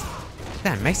 Please.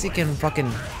 That Mexican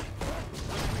fucking.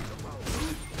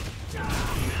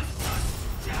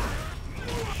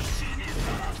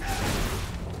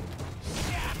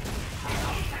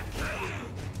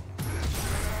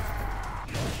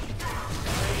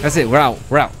 That's it. We're out.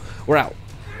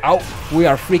 Out. We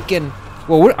are freaking.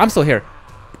 Well, I'm still here.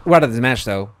 We're out of this match,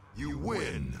 though. You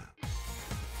win.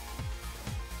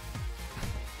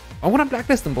 I want to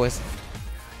blacklist them, boys.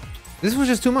 This was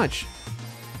just too much.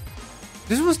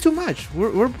 This was too much.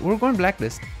 We're going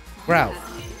blacklist. We're out.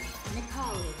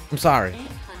 I'm sorry.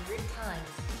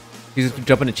 He's just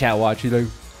jumping in the chat watch. He's like,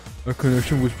 our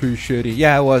connection was pretty shitty.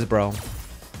 Yeah, it was, bro.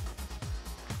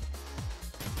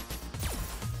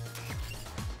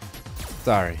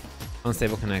 Sorry.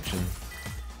 Unstable connection.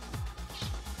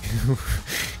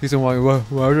 He said, why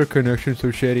is our connection so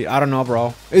shitty? I don't know,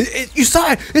 bro. You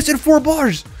saw it! It's in 4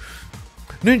 bars!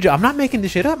 Ninja, I'm not making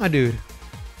this shit up, my dude.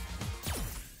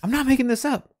 I'm not making this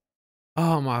up.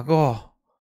 Oh my god.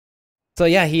 So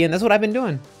yeah, and that's what I've been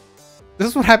doing. This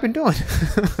is what I've been doing.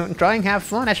 Trying to have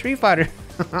fun at Street Fighter.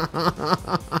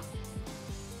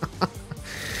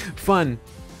 Fun.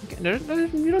 You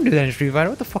don't do that in Street Fighter.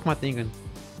 What the fuck am I thinking?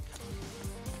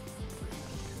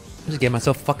 Just get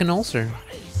myself a fucking ulcer.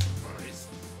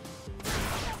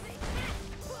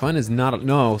 Fun is not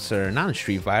no, sir, not in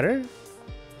Street Fighter.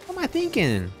 What am I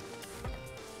thinking?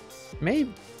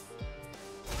 Maybe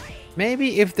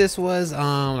if this was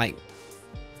like,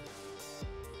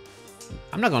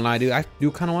 I'm not gonna lie, dude. I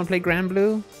do kind of want to play Grand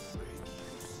Blue.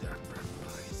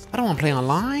 I don't want to play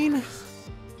online.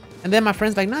 And then my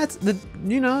friend's like, nah, it's the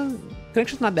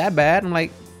connection's not that bad. I'm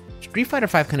like, Street Fighter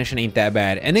 5 connection ain't that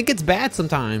bad, and it gets bad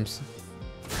sometimes.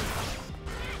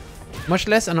 much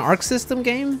less on Arc System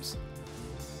games.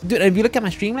 Dude, if you look at my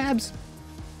Streamlabs,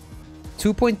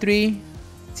 2.3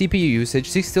 CPU usage,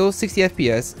 still 60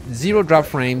 FPS, 0 drop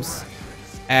frames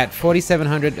at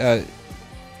 4700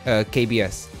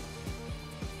 KBS.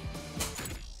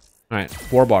 All right,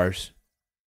 4 bars.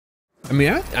 I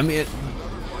mean,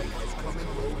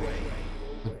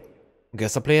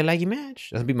 guess I'll play a laggy match.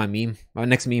 That'll be my meme, my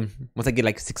next meme. Once I get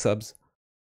like 6 subs.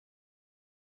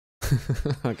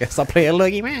 I guess I'll play a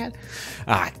laggy match.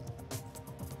 Ah.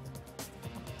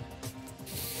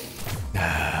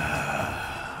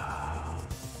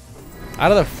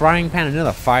 Out of the frying pan into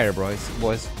the fire, boys.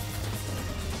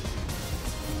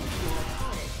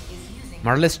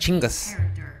 Marles Chingas.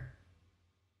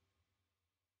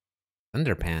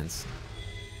 Underpants.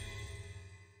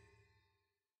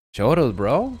 Choros,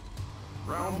 bro.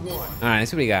 Round 1. Alright,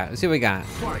 let's see what we got. Let's see what we got.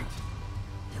 Fight.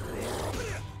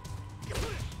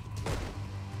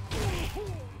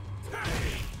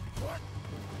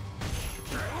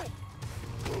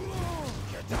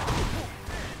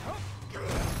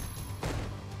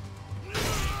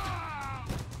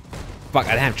 Fuck,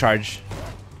 I didn't have charge.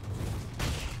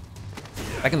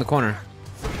 Back in the corner.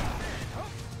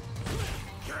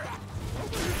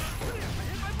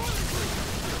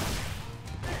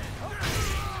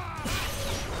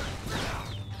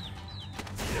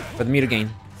 But meter gain.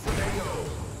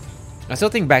 I still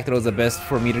think back throw is the best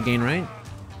for meter gain, right?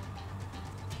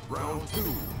 Round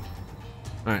 2.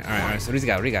 Alright. So what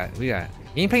do we got? He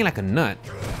ain't playing like a nut.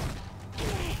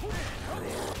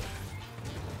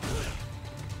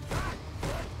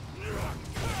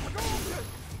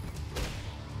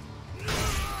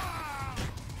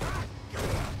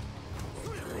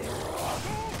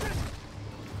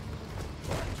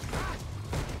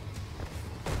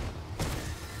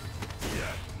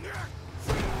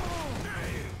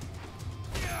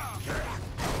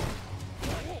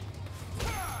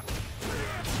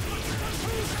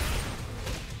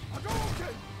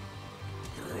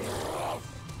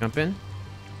 Jump in.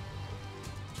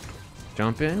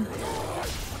 Jump in.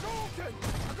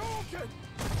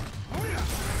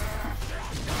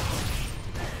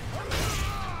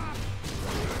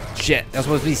 Shit, that was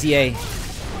supposed to be CA.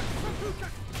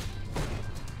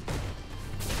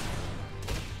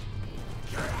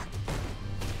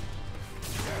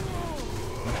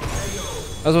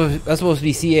 That's supposed to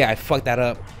be CA. I fucked that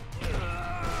up.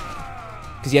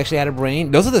 Because he actually had a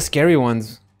brain. Those are the scary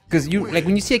ones. Because you, like,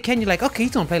 when you see a Ken, you're like, okay,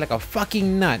 he's gonna play like a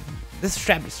fucking nut. This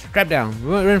strap down.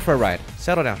 We're in for a ride.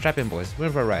 Settle down. Strap in, boys. We're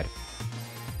in for a ride.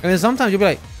 And then sometimes you'll be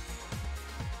like,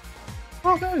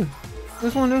 okay,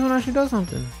 this one actually does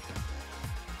something.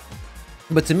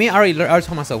 But to me, I already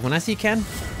told myself, when I see Ken,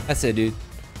 that's it, dude.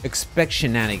 Expect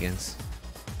shenanigans.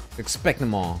 Expect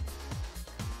them all.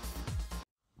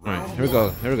 All right, here we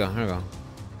go.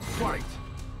 Fight.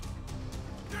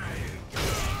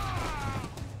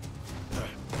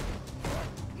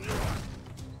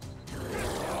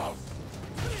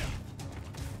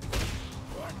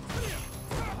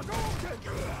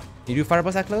 You do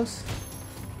fireballs that close?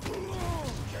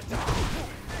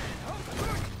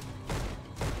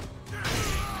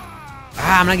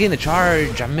 Ah, I'm not getting the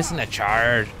charge. I'm missing the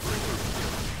charge.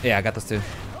 Yeah, I got those two.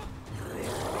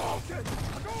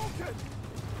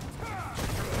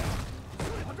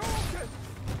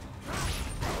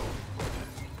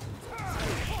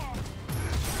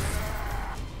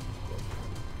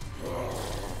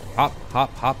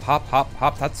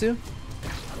 Hop, Tatsu.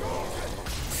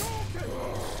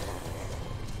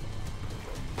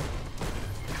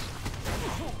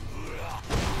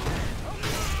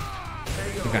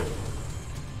 Okay.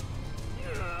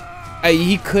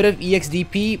 He could have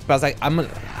EXDP, but I was like, I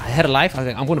had a life. I was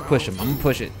like, I'm gonna push him. I'm gonna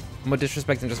push it. I'm gonna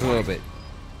disrespect him just a little bit.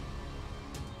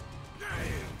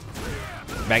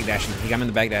 Backdashing. He got me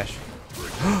in the backdash.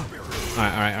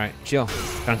 Alright. Chill.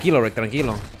 Tranquilo, Rick.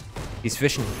 Tranquilo. He's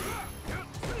fishing.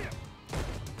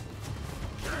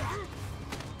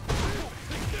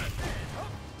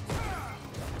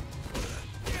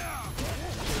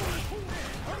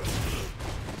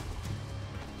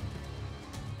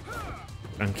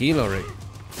 Tranquilo, Rick.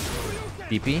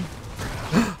 DP.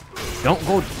 Don't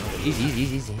go.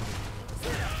 Easy.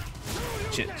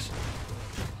 Shit.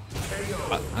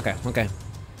 Okay.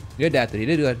 You did that, dude.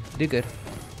 You did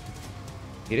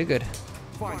good.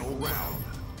 Final round.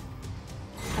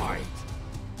 Fight.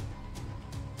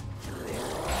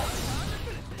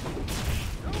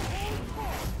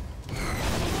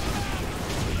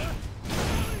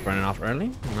 Running off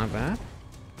early. Not bad.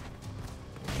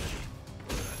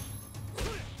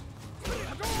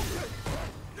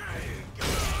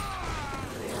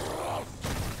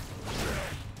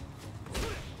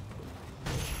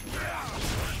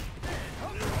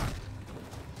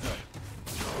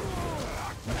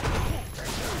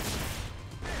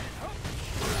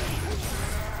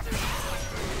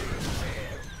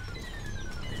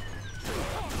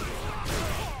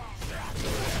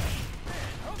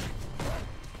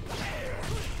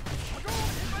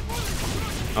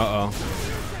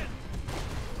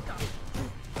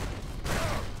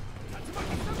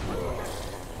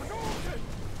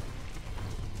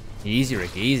 Easy,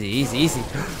 Rick. Easy, easy, easy.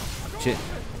 Shit.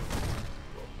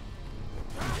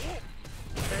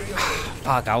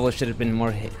 Fuck, I should have been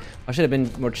more hit. I should have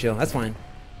been more chill. That's fine.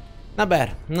 Not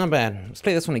bad. Not bad. Let's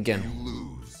play this one again.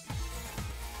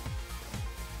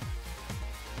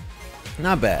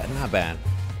 Not bad. Not bad.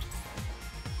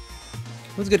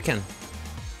 It was good, Ken.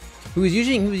 He was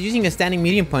using a standing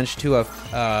medium punch to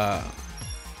for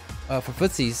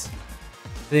footsies.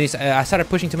 Then I started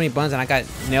pushing too many buttons and I got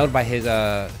nailed by his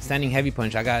standing heavy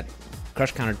punch. I got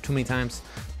crush countered too many times.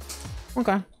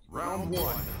 Okay. Round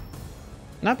 1.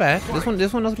 Not bad. This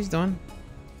one knows what he's doing.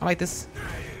 I like this.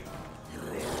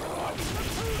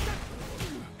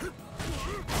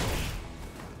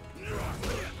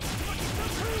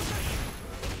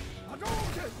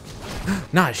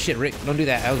 Nah, shit, Rick. Don't do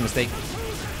that. That was a mistake.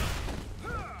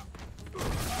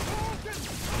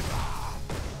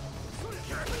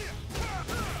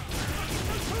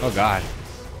 Oh, God.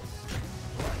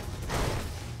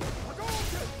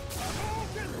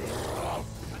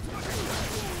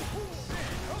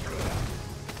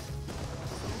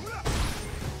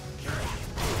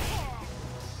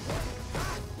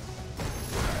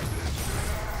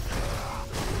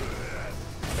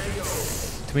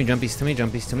 Too many jumpies, too many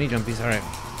jumpies, too many jumpies. Alright.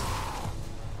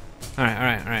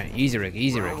 Alright. Easy, Rick.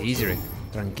 Easy, Rick. Easy, Rick.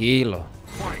 Tranquilo.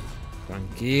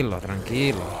 Tranquilo,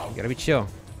 tranquilo. You gotta be chill.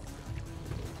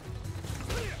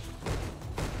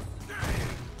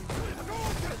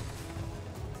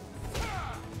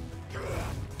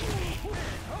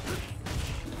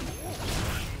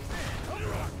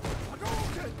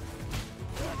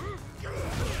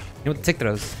 You know what the tick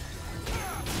throws?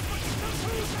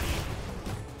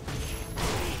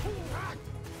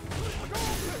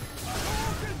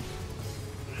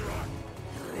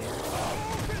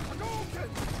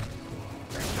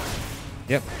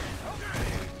 Yep.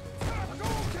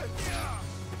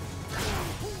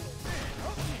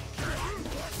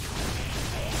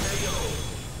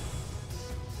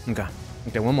 Okay.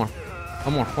 Okay, one more.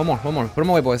 Put them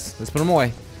away, boys. Let's put them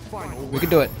away. We can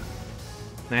do it.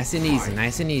 Nice and easy,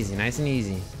 nice and easy, nice and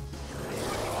easy.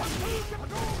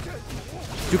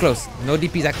 Too close. No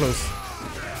DPs that close.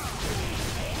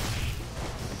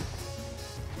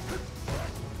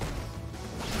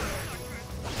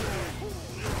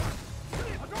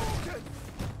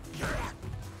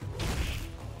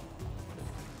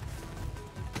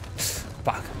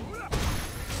 Fuck.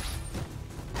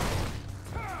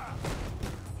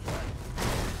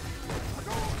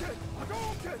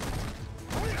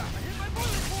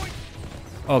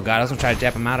 Oh god, I was gonna try to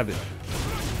jab him out of it.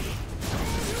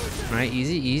 Alright,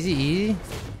 easy, easy, easy.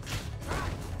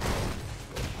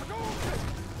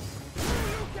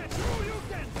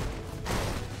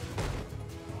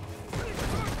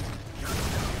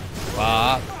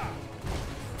 Fuck.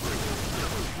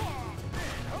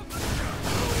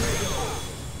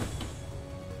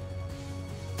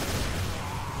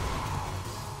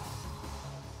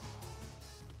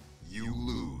 You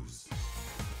lose.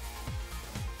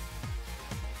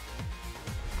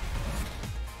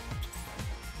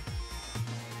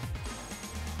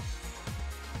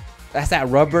 That's that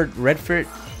Robert Redford.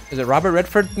 Is it Robert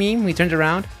Redford meme? He turns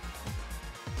around.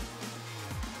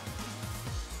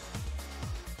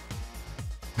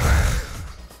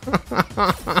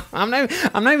 I'm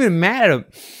not even mad at him.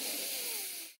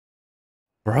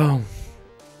 Bro.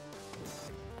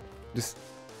 Just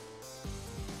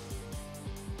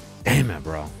damn it,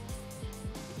 bro.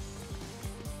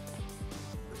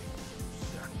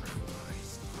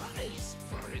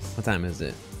 What time is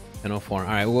it? 10:04. All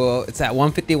right, well, it's at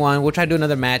 1:51. We'll try to do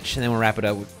another match and then we'll wrap it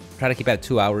up. We'll try to keep it at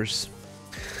 2 hours.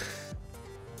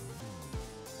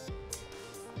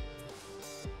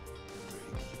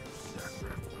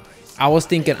 I was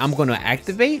thinking I'm gonna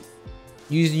activate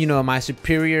using, you know, my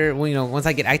superior. Well, you know, once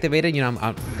I get activated, you know,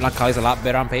 I'm like he's a lot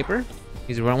better on paper.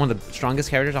 He's one of the strongest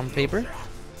characters on paper.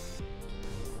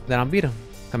 Then I'll beat him.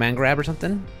 Command grab or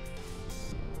something.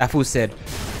 That fool said,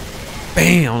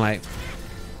 "Bam!" I'm like,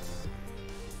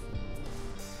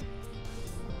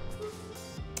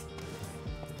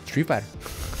 Street Fighter.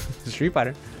 Street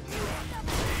Fighter.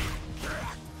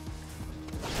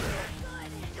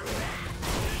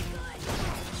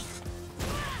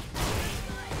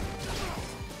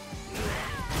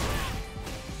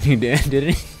 You did,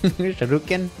 didn't he?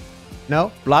 Shuriken?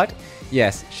 No? Blocked?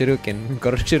 Yes, Shuriken.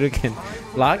 Go to Shuriken.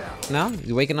 Blocked? No?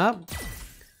 You waking up?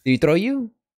 Did he throw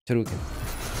you? Shuriken.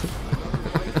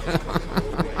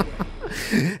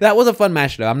 That was a fun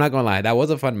match though. I'm not gonna lie. That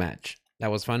was a fun match. That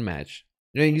was a fun match.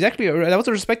 I mean, exactly. That was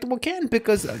a respectable can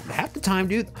because half the time,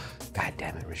 dude. God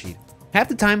damn it, Rashid. Half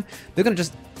the time, they're gonna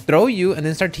just throw you and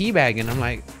then start teabagging. I'm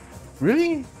like,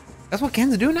 really? That's what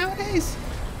Kens do nowadays?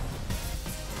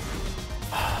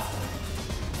 You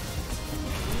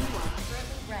are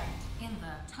currently ranked in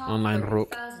the top Online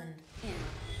rope. 30,000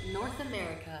 in North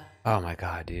America. Oh my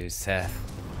god, dude. Seth.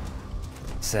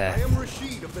 I Seth. am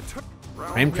Rashid of the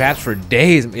Frame traps for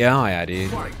days. Yeah, oh yeah, dude.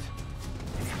 Fight.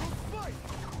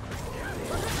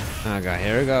 Oh god,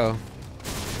 here we go.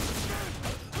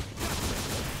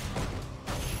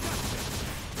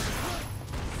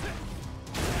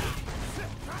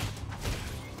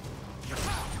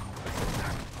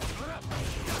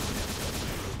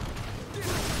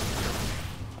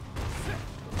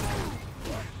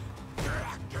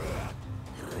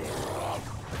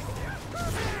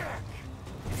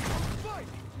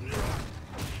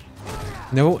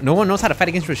 No one knows how to fight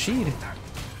against Rashid.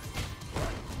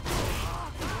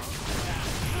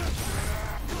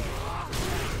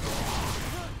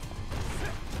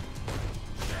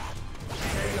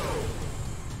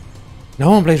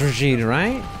 No one plays Rashid,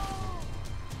 right?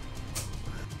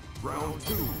 Round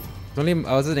 2. Only,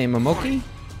 what's his name? Momoki?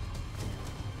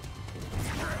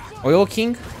 Oil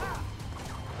King?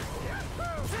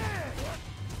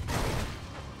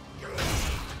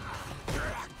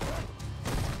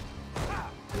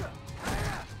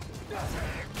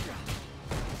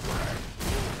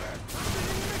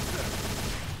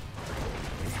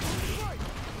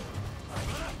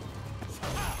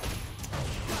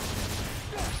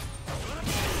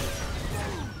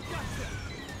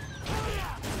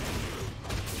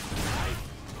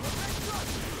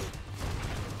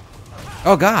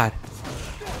 Oh god.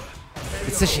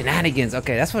 It's the shenanigans.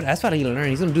 Okay, that's what he learned.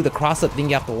 He's gonna do the cross up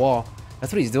thingy off the wall.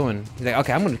 That's what he's doing. He's like,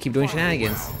 okay, I'm gonna keep doing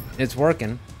shenanigans. It's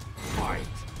working. Fight.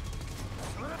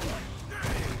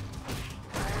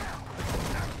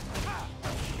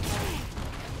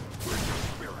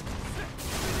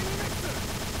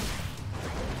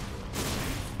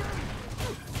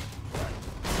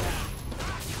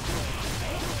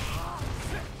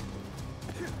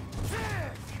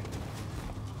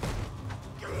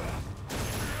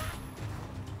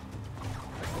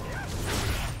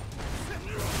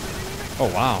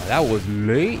 Oh wow, that was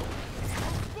late.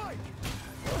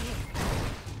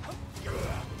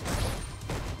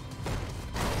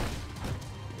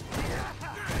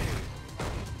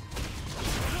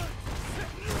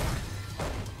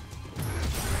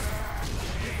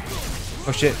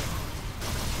 Oh shit.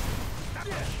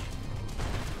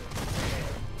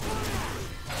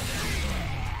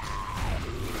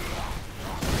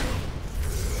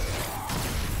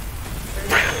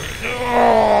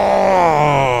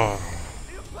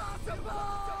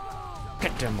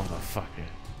 Get that motherfucker.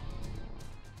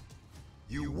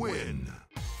 You win.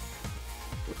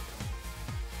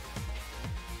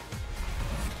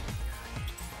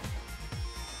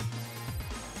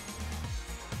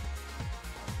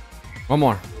 One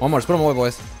more. Let's put him away,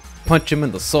 boys. Punch him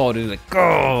in the soul, dude. Like,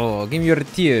 go. Give me your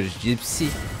tears,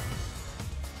 gypsy.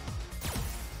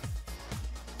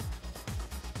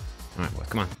 All right, boys.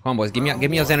 Come on, boys. Give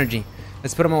me his energy.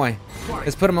 Let's put him away.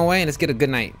 Let's put him away and let's get a good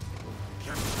night.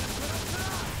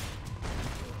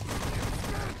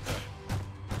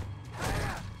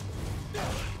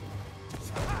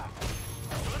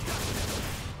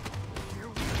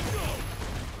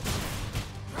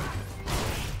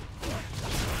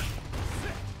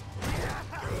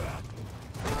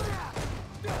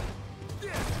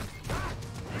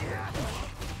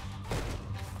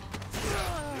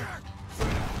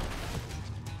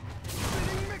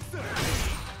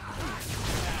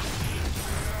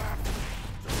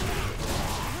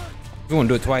 We won't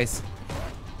do it twice.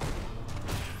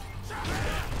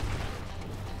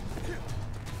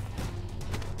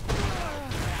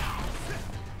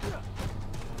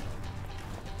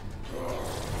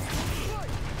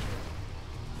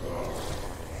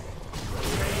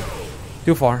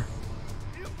 Too far.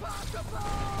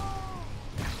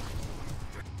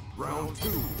 Round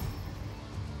 2.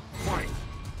 Fight.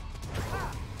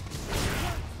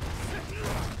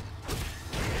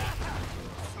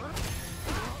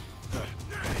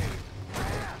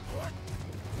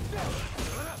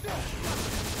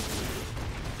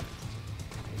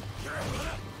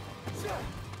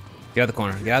 Get out of the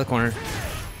corner. Get out of the corner.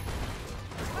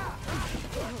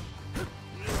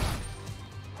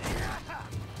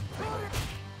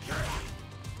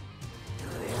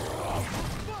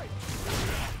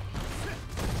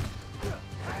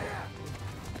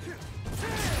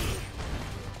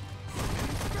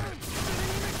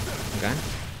 Okay.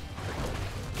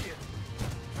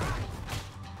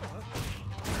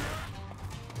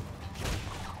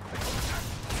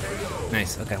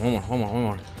 Nice. Okay, one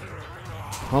more.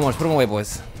 Let's put him away,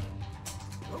 boys.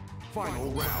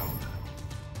 Final round.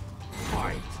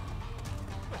 Fight.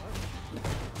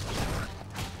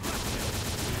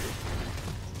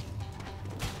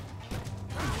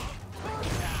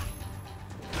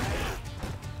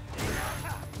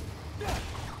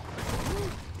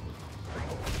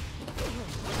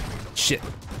 Shit.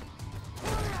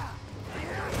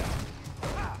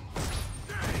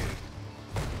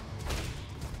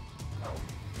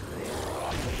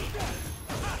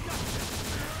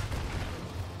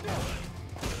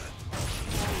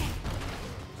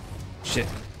 Shit.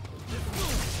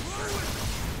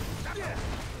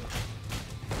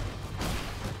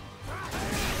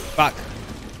 Fuck.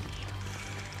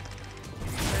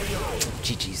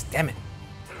 GG's, damn it.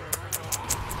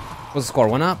 What's the score?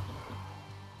 1 up?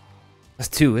 That's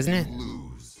 2, isn't it?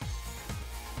 Lose.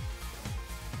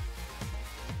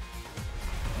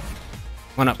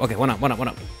 1 up. Okay, 1 up, 1 up, 1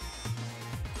 up.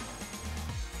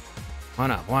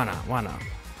 1 up, 1 up, 1 up.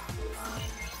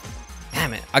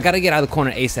 Damn it. I gotta get out of the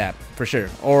corner ASAP, for sure.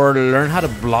 Or learn how to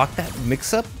block that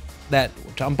mix-up. That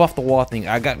jump off the wall thing.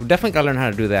 Definitely gotta learn how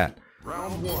to do that.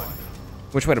 Round 1.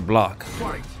 Which way to block?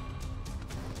 Fight.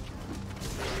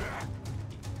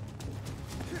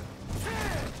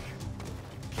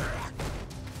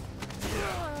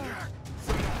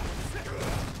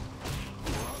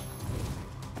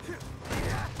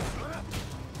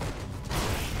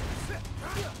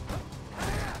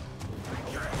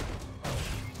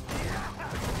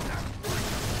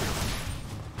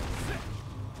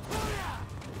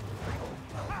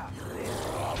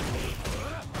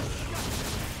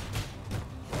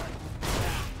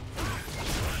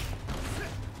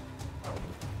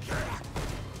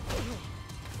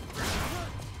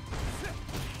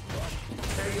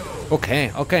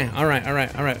 Okay, okay, alright,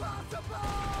 alright, alright.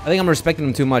 I think I'm respecting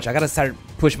him too much. I gotta start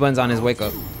push buttons on his wake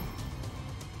up.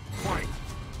 Fight.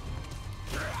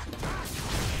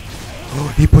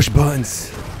 Oh, he pushed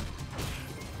buttons.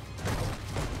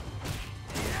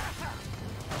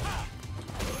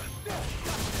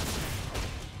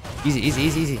 Easy, easy,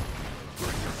 easy, easy.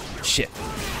 Shit.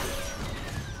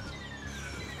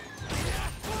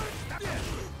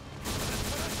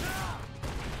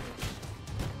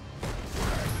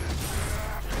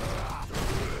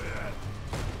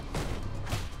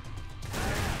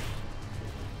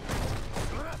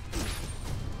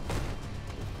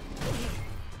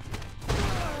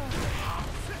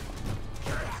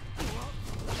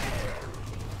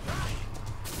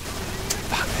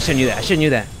 I should've knew that. I should've knew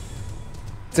that.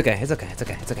 It's okay. It's okay. It's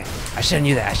okay. It's okay. I should've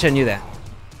knew that. I should've knew that.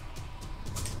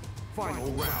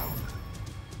 Final round.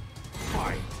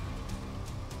 Fight.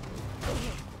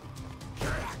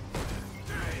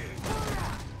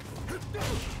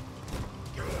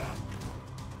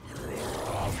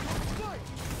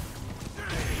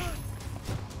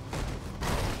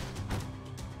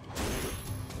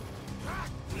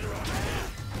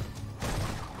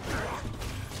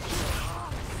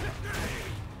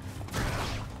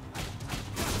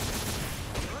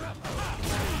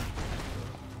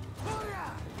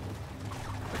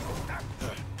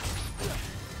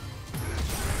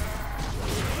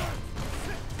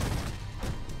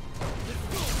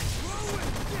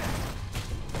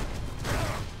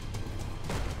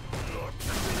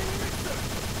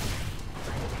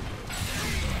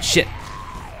 Shit.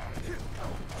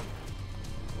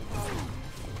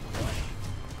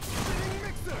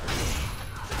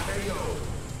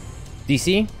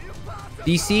 DC?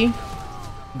 DC?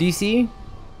 DC?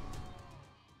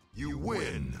 You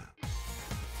win.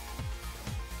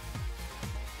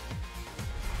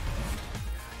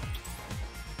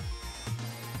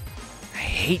 I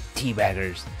hate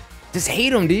teabaggers. Just hate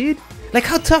them, dude. Like,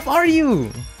 how tough are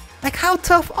you? Like, how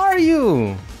tough are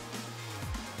you?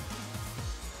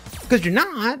 Because you're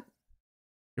not.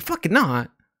 You're fucking not.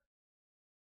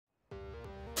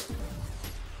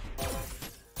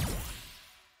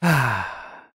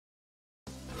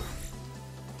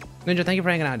 Ninja, thank you for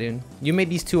hanging out, dude. You made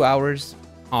these 2 hours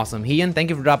awesome. Ian, thank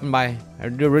you for dropping by. I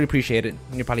do really appreciate it.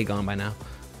 You're probably gone by now.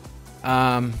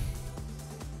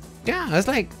 Yeah, it's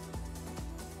like,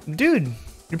 dude,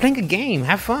 you're playing a game.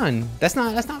 Have fun. That's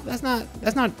not.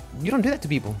 You don't do that to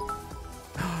people.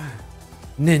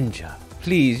 Ninja,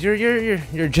 please, you're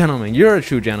a gentleman. You're a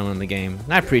true gentleman in the game.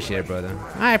 I appreciate it, brother.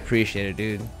 I appreciate it,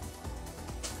 dude.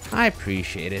 I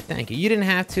appreciate it. Thank you. You didn't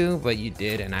have to, but you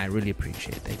did, and I really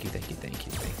appreciate it. Thank you, thank you, thank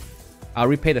you, thank you. I'll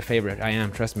repay the favor. I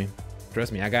am. Trust me.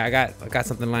 Trust me. I got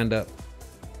something lined up.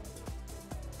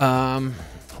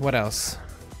 What else?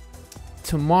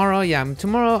 Tomorrow, yeah.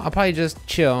 Tomorrow I'll probably just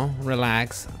chill,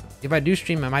 relax. If I do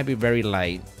stream, it might be very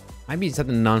light. Might be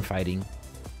something non-fighting.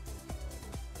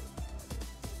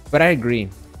 But I agree.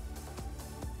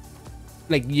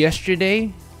 Like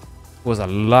yesterday was a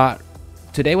lot.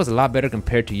 Today was a lot better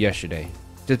compared to yesterday,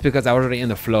 just because I was already in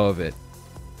the flow of it.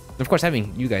 Of course,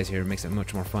 having you guys here makes it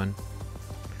much more fun.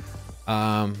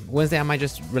 Wednesday I might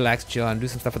just relax, chill, and do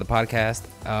some stuff for the podcast.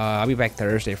 I'll be back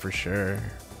Thursday for sure.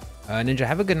 Ninja,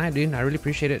 have a good night, dude. I really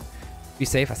appreciate it. Be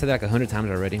safe. I said that like 100 times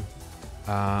already.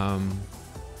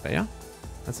 But yeah,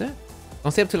 that's it.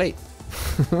 Don't stay up too late.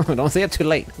 Don't stay up too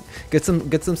late. Get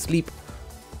some sleep.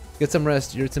 Get some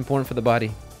rest. It's important for the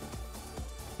body.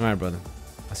 All right, brother.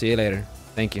 I'll see you later.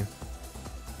 Thank you.